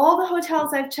 So all the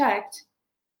hotels I've checked,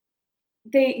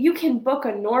 you can book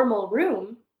a normal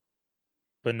room,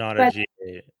 but not a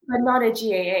GAA. But not a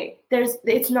GAA.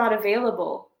 It's not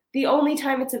available. The only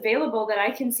time it's available that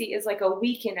I can see is like a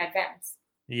week in advance.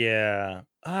 Yeah.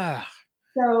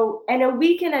 So, and a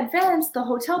week in advance, the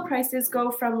hotel prices go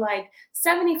from like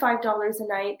 $75 a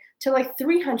night to like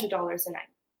 $300 a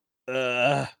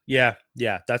night. Yeah.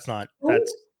 That's not.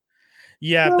 That's.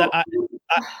 Yeah.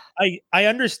 I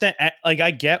understand. Like,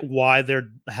 I get why they're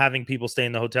having people stay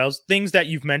in the hotels. Things that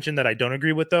you've mentioned that I don't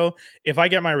agree with, though. If I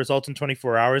get my results in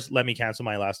 24 hours, let me cancel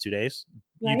my last 2 days.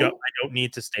 Right? I don't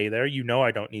need to stay there.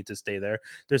 I don't need to stay there.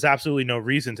 There's absolutely no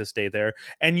reason to stay there.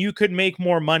 And you could make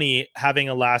more money having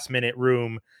a last minute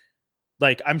room.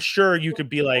 Like, I'm sure you could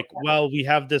be like, well, we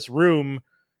have this room.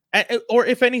 Or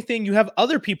if anything, you have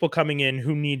other people coming in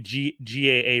who need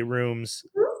GAA rooms.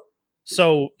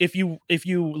 So if you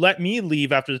let me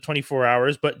leave after the 24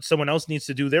 hours, but someone else needs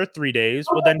to do their 3 days,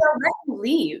 well then they'll let you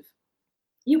leave.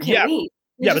 You can leave.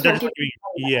 But they're just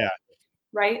doing,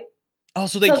 right. Oh,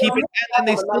 so they keep it, and then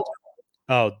they still.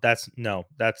 Oh, that's.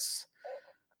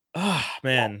 Oh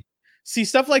man, see,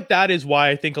 stuff like that is why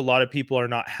I think a lot of people are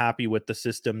not happy with the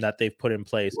system that they've put in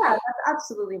place. Yeah, that's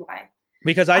absolutely why.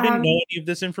 Because I didn't know any of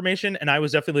this information, and I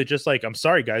was definitely just like, I'm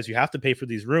sorry, guys, you have to pay for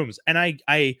these rooms. And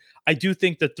I do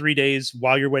think that 3 days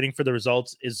while you're waiting for the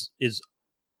results is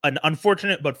an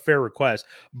unfortunate but fair request.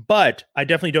 But I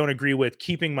definitely don't agree with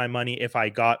keeping my money if I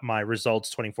got my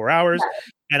results 24 hours. Yeah.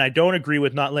 And I don't agree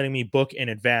with not letting me book in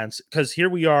advance, because here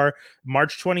we are,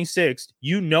 March 26th.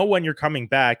 You know when you're coming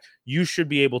back, you should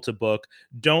be able to book.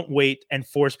 Don't wait and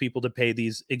force people to pay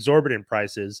these exorbitant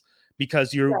prices,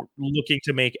 because you're looking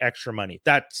to make extra money.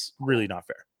 That's really not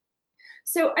fair.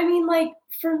 So, I mean, like,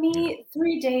 for Yeah. me,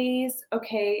 3 days,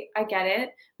 okay, I get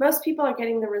it. Most people are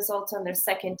getting the results on their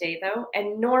second day, though,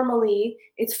 and normally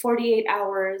it's 48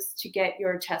 hours to get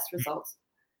your test results,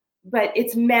 but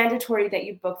it's mandatory that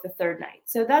you book the third night.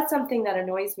 So that's something that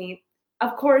annoys me.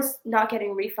 Of course, not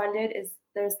getting refunded is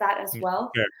there's that as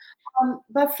well. Fair.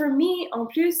 But for me, en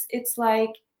plus, it's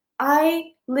like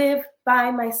I live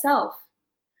by myself.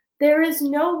 There is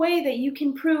no way that you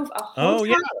can prove a Oh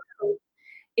yeah. hotel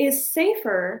is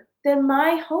safer than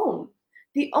my home.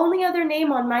 The only other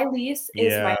name on my lease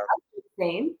is my Yeah. husband's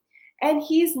name, and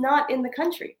he's not in the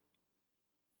country.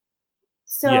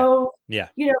 Yeah. So, Yeah.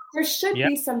 there should Yeah.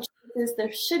 be some choices,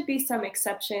 there should be some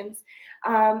exceptions.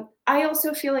 I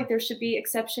also feel like there should be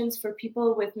exceptions for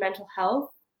people with mental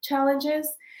health challenges.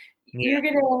 Yeah. You're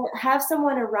gonna have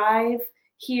someone arrive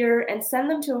here and send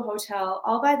them to a hotel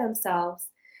all by themselves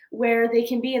where they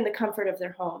can be in the comfort of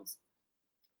their homes.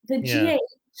 The Yeah. GA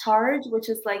charge, which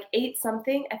is like 8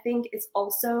 something, I think is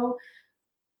also,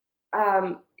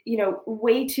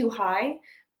 way too high.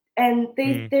 And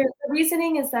Mm, their the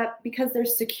reasoning is that because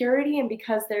there's security and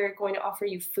because they're going to offer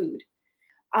you food.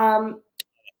 Um,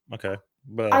 okay. I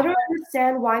But don't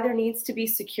understand why there needs to be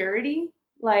security.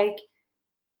 Like,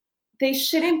 they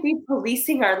shouldn't be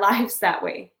policing our lives that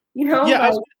way. yeah,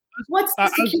 Like, what's I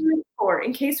the was security for?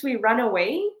 In case we run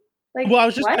away? Like, well, I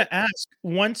was just what? gonna ask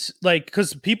once, like,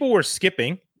 because people were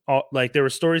skipping, like there were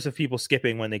stories of people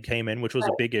skipping when they came in, which was a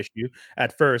Right. big issue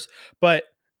at first. But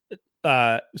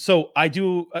so I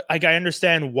do, like, I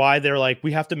understand why they're like,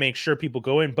 we have to make sure people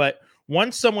go in. But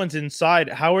once someone's inside,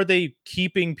 how are they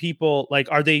keeping people? Like,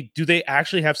 do they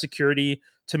actually have security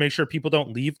to make sure people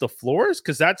don't leave the floors?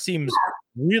 Because that seems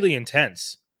really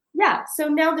intense. Yeah, so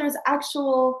now there's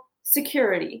actual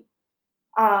security,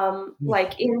 Mm.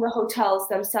 like in the hotels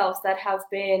themselves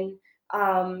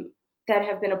um, that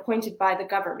have been appointed by the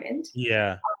government.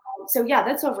 Yeah. So yeah,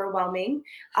 that's overwhelming.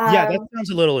 Yeah, that Um, sounds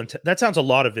a little that sounds a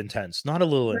lot of intense, not a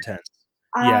little intense.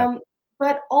 Yeah. um,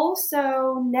 but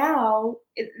also now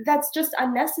that's just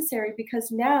unnecessary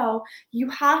because now you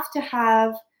have to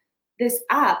have this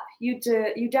app. You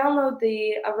download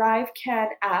the ArriveCAN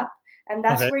app, and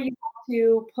that's Okay. where you have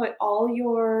to put all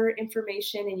your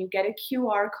information, and you get a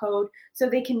QR code so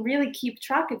they can really keep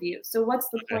track of you. So what's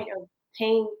the Okay. point of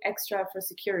paying extra for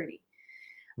security?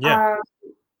 Yeah. Um,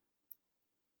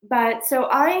 but so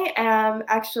I am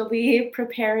actually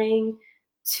preparing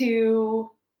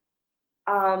to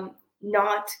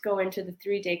not go into the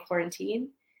 3-day quarantine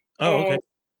Oh, okay. and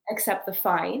accept the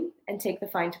fine and take the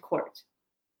fine to court.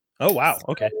 Oh, So wow.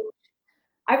 Okay.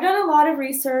 I've done a lot of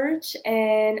research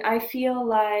and I feel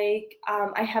like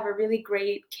I have a really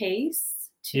great case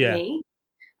to Yeah. make,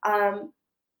 um,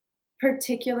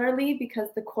 particularly because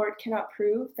the court cannot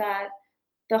prove that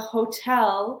the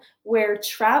hotel where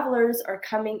travelers are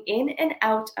coming in and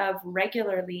out of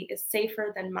regularly is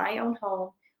safer than my own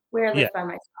home where I Yeah. live by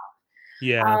myself.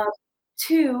 Yeah. Um,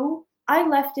 Two, I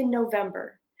left in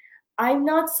November. I'm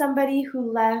not somebody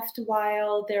who left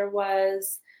while there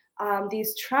was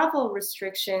these travel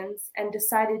restrictions and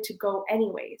decided to go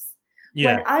anyways.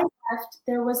 When Yeah. I left,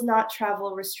 there was not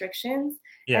travel restrictions,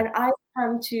 Yeah. and I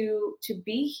come to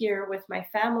be here with my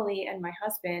family and my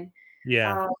husband.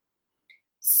 Yeah. Um,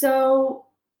 so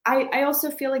I also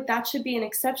feel like that should be an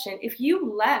exception. If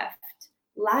you left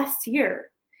last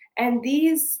year and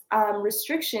these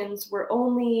restrictions were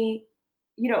only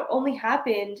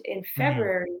happened in Mhm.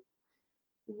 February,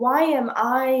 why am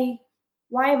I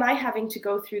why am I having to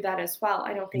go through that as well?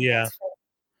 I don't think Yeah. that's fair.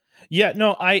 Yeah,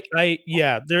 no,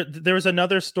 yeah, there was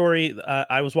another story,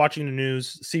 I was watching the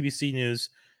news, CBC News,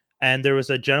 and there was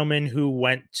a gentleman who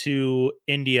went to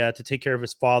India to take care of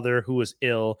his father who was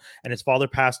ill, and his father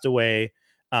passed away,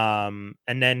 and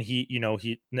then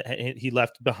he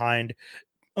left behind,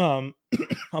 um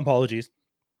apologies.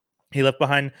 He left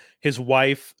behind his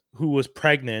wife who was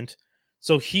pregnant.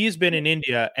 So he's been in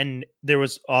India and there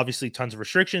was obviously tons of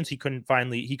restrictions. He couldn't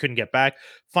get back.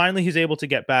 Finally he's able to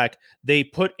get back. They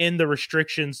put in the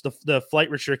restrictions, the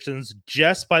flight restrictions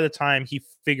just by the time he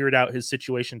figured out his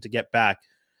situation to get back.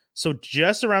 So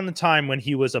just around the time when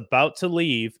he was about to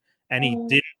leave and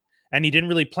Um, he didn't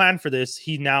really plan for this,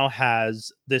 he now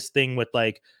has this thing with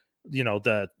like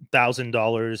the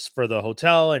 $1,000 for the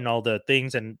hotel and all the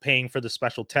things and paying for the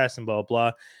special tests and blah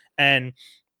blah. And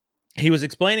he was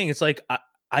explaining, it's like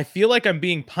I feel like I'm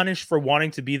being punished for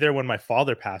wanting to be there when my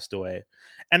father passed away,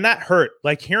 and that hurt.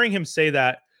 Like hearing him say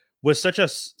that was such a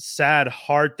sad,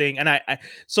 hard thing. And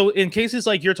so in cases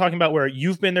like you're talking about where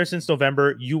you've been there since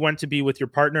November, you went to be with your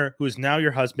partner who is now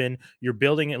your husband, you're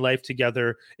building a life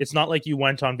together. It's not like you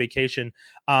went on vacation.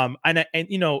 And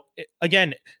you know,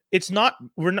 again, it's not,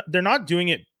 they're not doing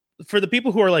it for the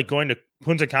people who are like going to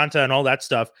Punta Cana and all that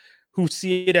stuff, who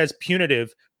see it as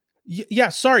punitive. Yeah,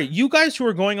 sorry, you guys who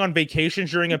are going on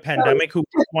vacations during a pandemic who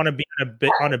want to be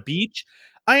on a beach,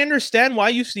 I understand why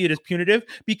you see it as punitive,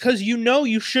 because you know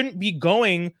you shouldn't be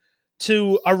going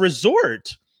to a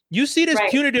resort. You see it as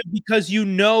punitive because you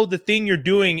know the thing you're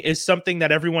doing is something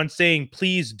that everyone's saying,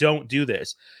 please don't do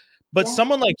this. But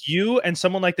someone like you and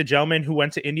someone like the gentleman who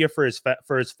went to India for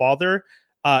his father,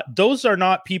 those are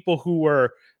not people who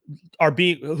are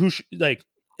being like.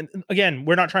 Again,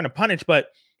 we're not trying to punish, but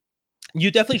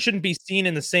you definitely shouldn't be seen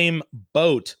in the same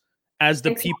boat as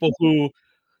the people who,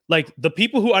 like, the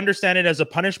people who understand it as a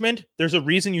punishment. There's a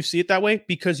reason you see it that way,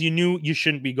 because you knew you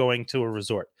shouldn't be going to a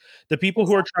resort. The people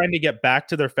who are trying to get back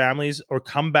to their families or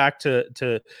come back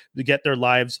to get their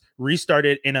lives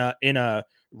restarted in a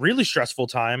really stressful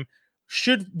time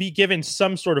should be given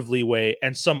some sort of leeway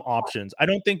and some options. I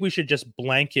don't think we should just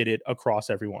blanket it across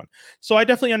everyone. So I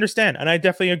definitely understand, and I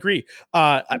definitely agree.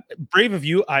 Brave of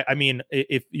you. I mean,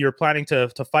 if you're planning to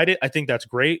fight it, I think that's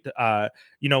great.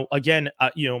 You know, again,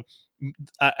 you know,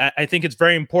 I think it's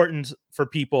very important for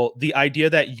people, the idea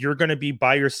that you're going to be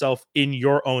by yourself in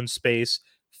your own space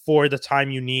for the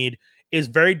time you need is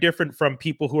very different from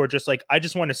people who are just like, I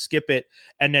just want to skip it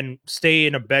and then stay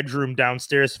in a bedroom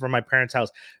downstairs from my parents' house.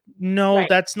 No,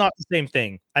 that's not the same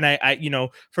thing. And I, you know,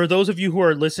 for those of you who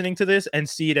are listening to this and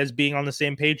see it as being on the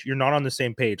same page, you're not on the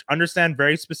same page. Understand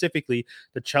very specifically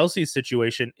the Chelsea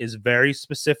situation is very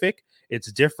specific.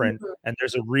 It's different. And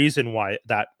there's a reason why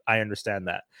that I understand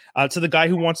that. To the guy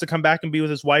who wants to come back and be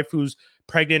with his wife who's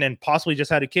pregnant and possibly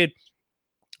just had a kid,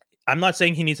 I'm not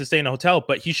saying he needs to stay in a hotel,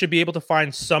 but he should be able to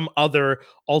find some other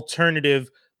alternative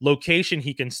location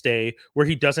he can stay where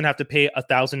he doesn't have to pay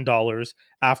 $1,000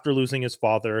 after losing his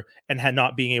father and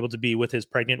not being able to be with his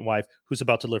pregnant wife who's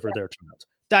about to deliver their child.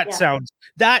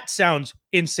 That sounds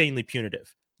insanely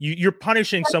punitive. You're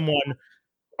punishing someone.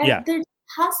 And there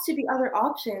has to be other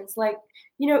options. Like,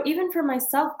 you know, even for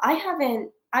myself, I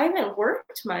haven't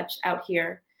worked much out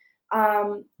here.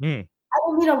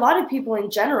 I mean, a lot of people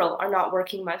in general are not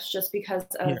working much just because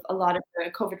of a lot of the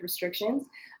COVID restrictions.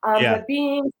 But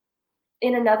being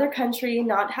in another country,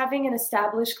 not having an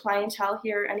established clientele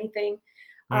here or anything,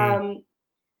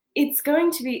 it's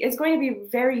going to be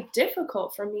very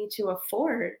difficult for me to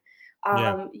afford,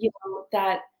 you know,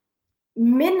 that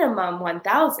minimum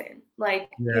 1,000. Like,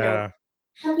 you know,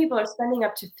 some people are spending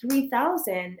up to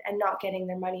 3,000 and not getting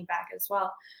their money back as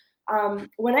well.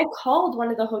 When I called one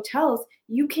of the hotels,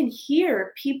 you can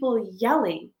hear people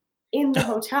yelling in the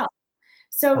hotel.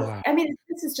 So, I mean,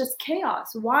 this is just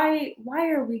chaos. Why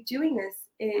are we doing this?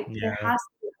 There has to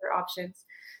be other options.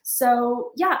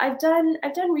 So, yeah, I've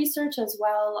done research as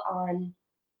well on,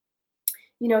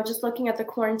 you know, just looking at the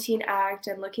Quarantine Act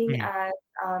and looking at,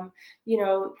 you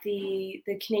know, the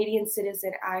Canadian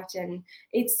Citizen Act, and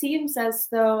it seems as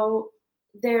though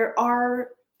there are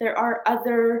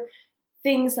other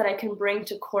things that I can bring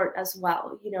to court as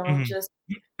well. You know, just,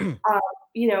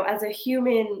 you know, as a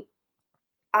human,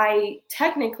 I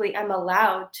technically am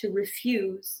allowed to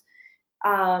refuse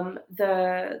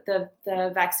the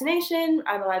vaccination.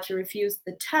 I'm allowed to refuse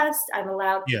the test. I'm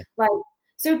allowed, like,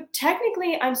 so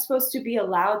technically I'm supposed to be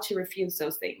allowed to refuse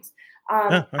those things.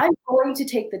 I'm going to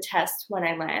take the test when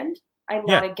I land. I'm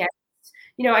not against,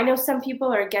 you know, I know some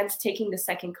people are against taking the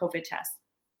second COVID test.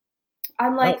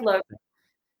 I'm like, look,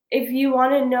 if you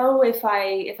want to know if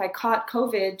I caught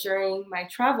COVID during my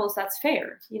travels, that's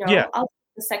fair. You know, I'll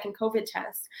take the second COVID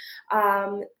test.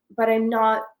 But I'm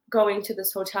not going to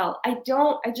this hotel. I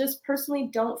just personally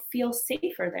don't feel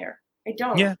safer there. I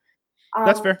don't. Yeah,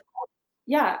 that's fair.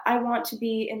 Yeah, I want to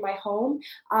be in my home.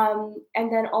 And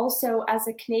then also, as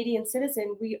a Canadian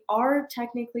citizen, we are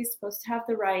technically supposed to have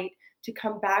the right to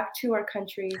come back to our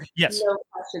country. No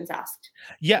questions asked.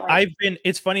 Yeah,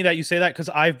 it's funny that you say that, because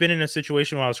I've been in a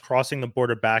situation where I was crossing the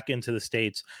border back into the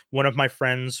States. One of my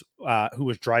friends who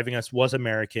was driving us was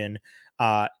American.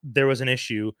 There was an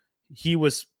issue. He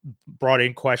was brought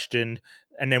in, questioned.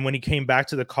 And then when he came back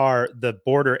to the car, the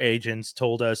border agents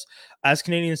told us, as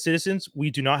Canadian citizens, we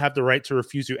do not have the right to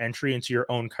refuse you entry into your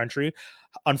own country.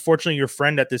 Unfortunately, your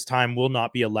friend at this time will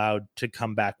not be allowed to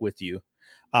come back with you.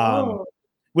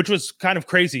 Which was kind of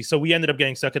crazy. So we ended up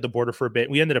getting stuck at the border for a bit.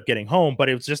 We ended up getting home, but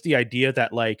it was just the idea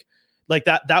that like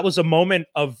that was a moment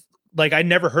of, like, I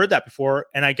never heard that before.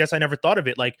 And I guess I never thought of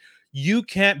it. Like, you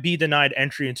can't be denied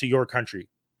entry into your country.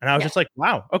 And I was just like,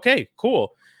 wow, okay,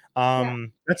 cool. Yeah.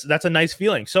 That's a nice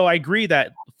feeling. So I agree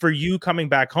that for you coming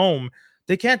back home,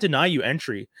 they can't deny you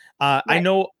entry. I Right.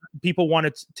 know people want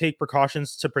to take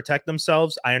precautions to protect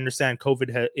themselves. I understand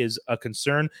COVID is a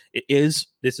concern. It is.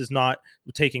 This is not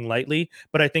taking lightly,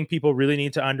 but I think people really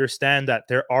need to understand that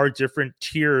there are different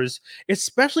tiers,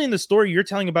 especially in the story you're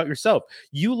telling about yourself.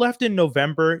 You left in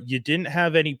November. You didn't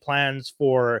have any plans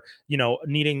for,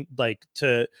 needing like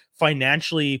to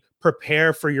financially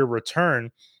prepare for your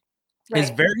return, is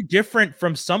Right. very different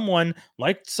from someone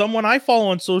like someone I follow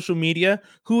on social media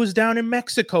who was down in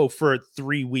Mexico for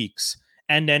 3 weeks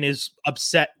and then is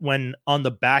upset when on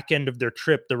the back end of their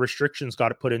trip the restrictions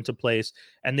got put into place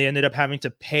and they ended up having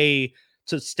to pay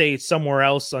to stay somewhere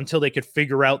else until they could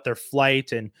figure out their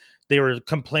flight. And they were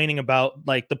complaining about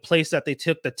like the place that they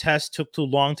took the test took too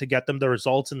long to get them the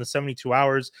results in the 72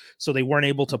 hours, so they weren't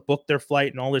able to book their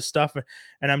flight and all this stuff.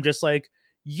 And I'm just like,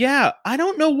 yeah, I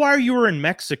don't know why you were in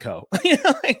Mexico.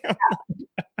 Yeah.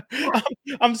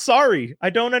 I'm sorry,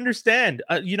 I don't understand.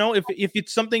 If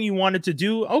it's something you wanted to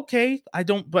do, okay.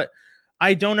 But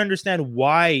I don't understand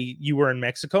why you were in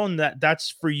Mexico, and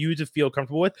that's for you to feel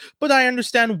comfortable with. But I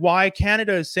understand why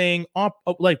Canada is saying,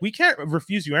 like, we can't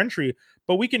refuse you entry,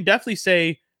 but we can definitely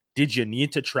say, did you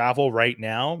need to travel right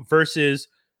now? Versus,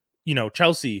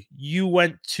 Chelsea, you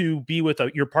went to be with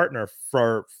your partner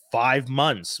for 5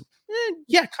 months.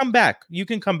 Yeah, come back. You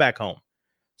can come back home.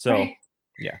 So, Right.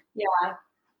 yeah. Yeah.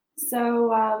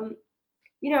 So,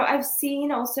 I've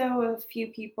seen also a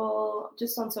few people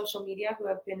just on social media who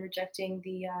have been rejecting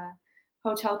the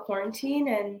hotel quarantine,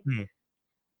 and Mm,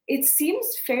 it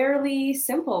seems fairly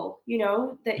simple,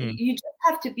 that mm, you just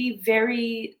have to be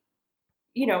very,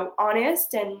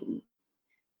 honest and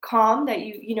calm, that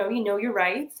you know your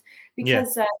rights. yeah.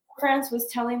 Because France was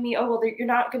telling me, oh, well, you're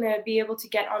not going to be able to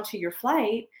get onto your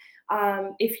flight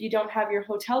if you don't have your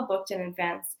hotel booked in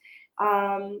advance.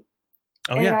 Um,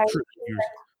 Oh, and yeah. I True.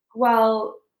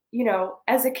 Well,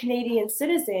 as a Canadian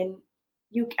citizen,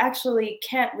 you actually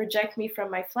can't reject me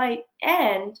from my flight.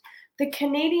 And the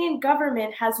Canadian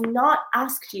government has not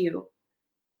asked you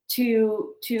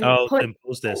to Oh, put, to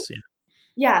impose this. Yeah.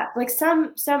 yeah, like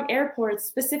some airports,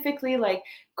 specifically like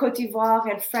Cote d'Ivoire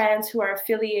and France, who are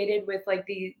affiliated with like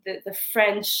the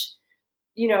French,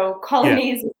 Yeah.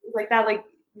 colonies and things like that. Like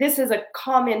this is a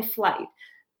common flight.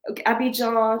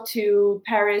 Abidjan to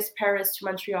Paris, Paris to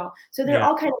Montreal. So they're Yeah.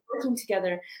 all kind of working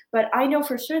together. But I know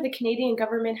for sure the Canadian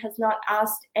government has not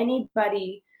asked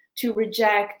anybody to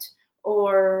reject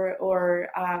or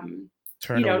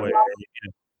Turn away. not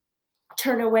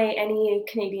turn away any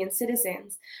Canadian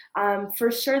citizens. For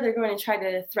sure, they're going to try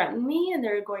to threaten me, and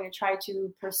they're going to try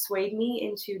to persuade me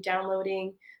into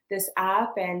downloading this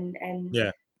app and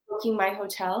Yeah. booking my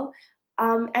hotel.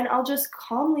 And I'll just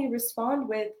calmly respond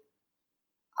with,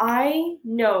 I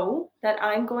know that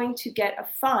I'm going to get a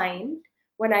fine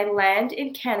when I land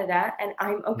in Canada, and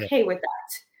I'm Yeah. okay with that.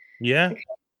 Yeah. Okay?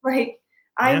 Like,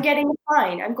 I'm Yeah. getting a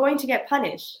fine. I'm going to get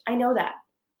punished. I know that.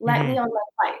 Let Hmm. me on my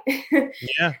flight.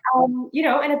 Yeah.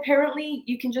 And apparently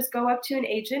you can just go up to an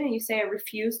agent and you say, I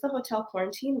refuse the hotel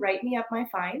quarantine, write me up my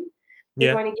fine. They're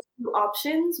Yeah. going to give you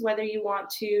options whether you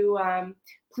want to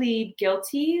plead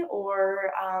guilty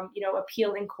or,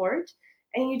 appeal in court.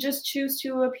 And you just choose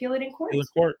to appeal it in court. Feel in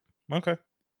court. Okay.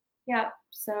 Yeah.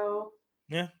 So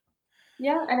Yeah.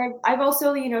 yeah, and I've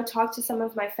also talked to some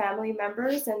of my family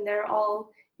members, and they're all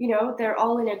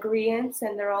in agreement,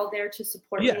 and they're all there to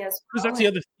support Yeah. me as Because well. And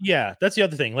that's the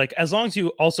other thing. Like, as long as you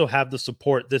also have the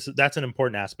support, that's an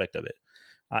important aspect of it.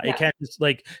 It yeah, can't just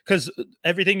like, because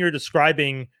everything you're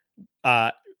describing,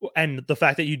 uh, and the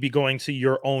fact that you'd be going to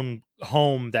your own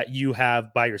home that you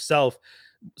have by yourself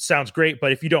sounds great.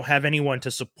 But if you don't have anyone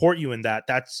to support you in that,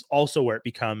 that's also where it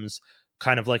becomes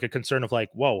kind of like a concern of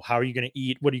like, whoa, how are you going to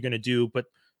eat? What are you going to do? But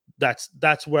that's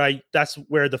where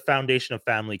the foundation of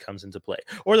family comes into play,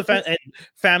 or it's and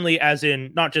family as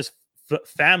in not just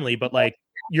family, but like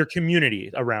your community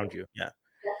around you. Yeah.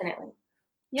 definitely.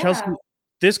 Chelsea, Yeah.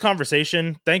 this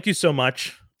conversation, thank you so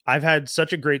much. I've had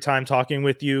such a great time talking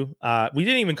with you. We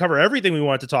didn't even cover everything we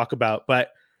wanted to talk about,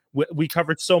 but we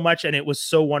covered so much, and it was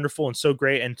so wonderful and so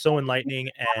great and so enlightening.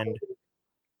 And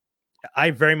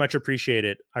I very much appreciate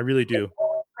it. I really It's do.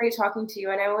 great talking to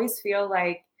you, and I always feel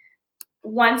like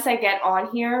once I get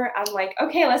on here, I'm like,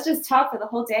 okay, let's just talk for the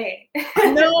whole day.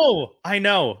 I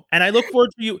know. And I look forward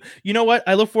to you. You know what?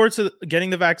 I look forward to getting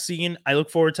the vaccine. I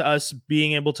look forward to us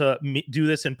being able to do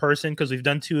this in person, because we've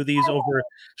done 2 of these over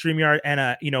StreamYard.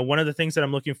 And, one of the things that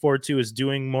I'm looking forward to is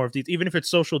doing more of these, even if it's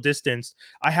social distance.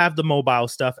 I have the mobile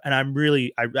stuff, and I'm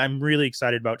really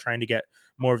excited about trying to get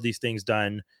more of these things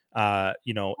done.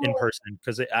 in person,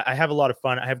 because I have a lot of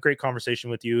fun. I have great conversation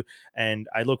with you, and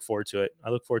I look forward to it. I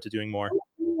look forward to doing more.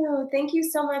 Thank you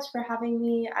so much for having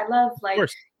me. I love, Of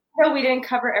course. though we didn't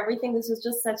cover everything, this was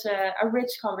just such a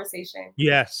rich conversation.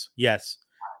 Yes.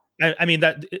 I mean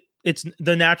that it's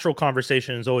the natural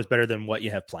conversation is always better than what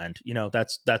you have planned.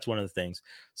 That's one of the things.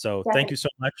 So Definitely. thank you so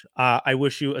much. I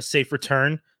wish you a safe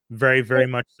return. Very, very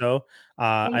much so.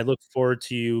 I look forward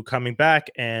to you coming back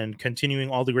and continuing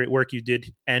all the great work you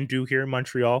did and do here in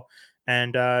Montreal.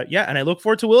 And and I look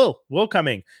forward to Will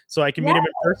coming so I can meet him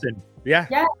in person. Yeah.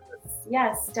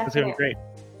 Yes, definitely. Great.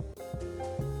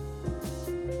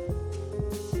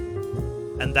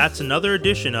 And that's another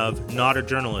edition of Not a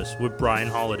Journalist with Brian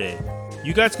Holiday.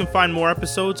 You guys can find more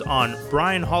episodes on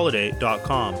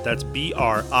brianholiday.com. That's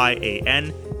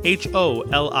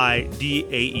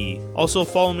BrianHolidae. Also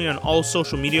follow me on all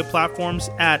social media platforms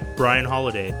at Brian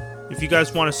Holiday. If you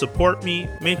guys want to support me,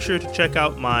 make sure to check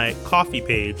out my Ko-fi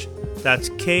page. That's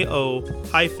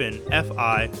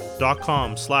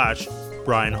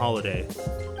ko-fi.com/Brian Holiday.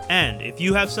 And if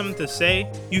you have something to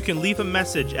say, you can leave a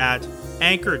message at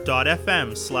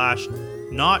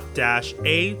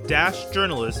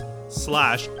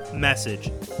anchor.fm/not-a-journalist/message,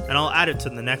 and I'll add it to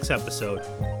the next episode.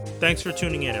 Thanks for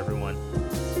tuning in, everyone.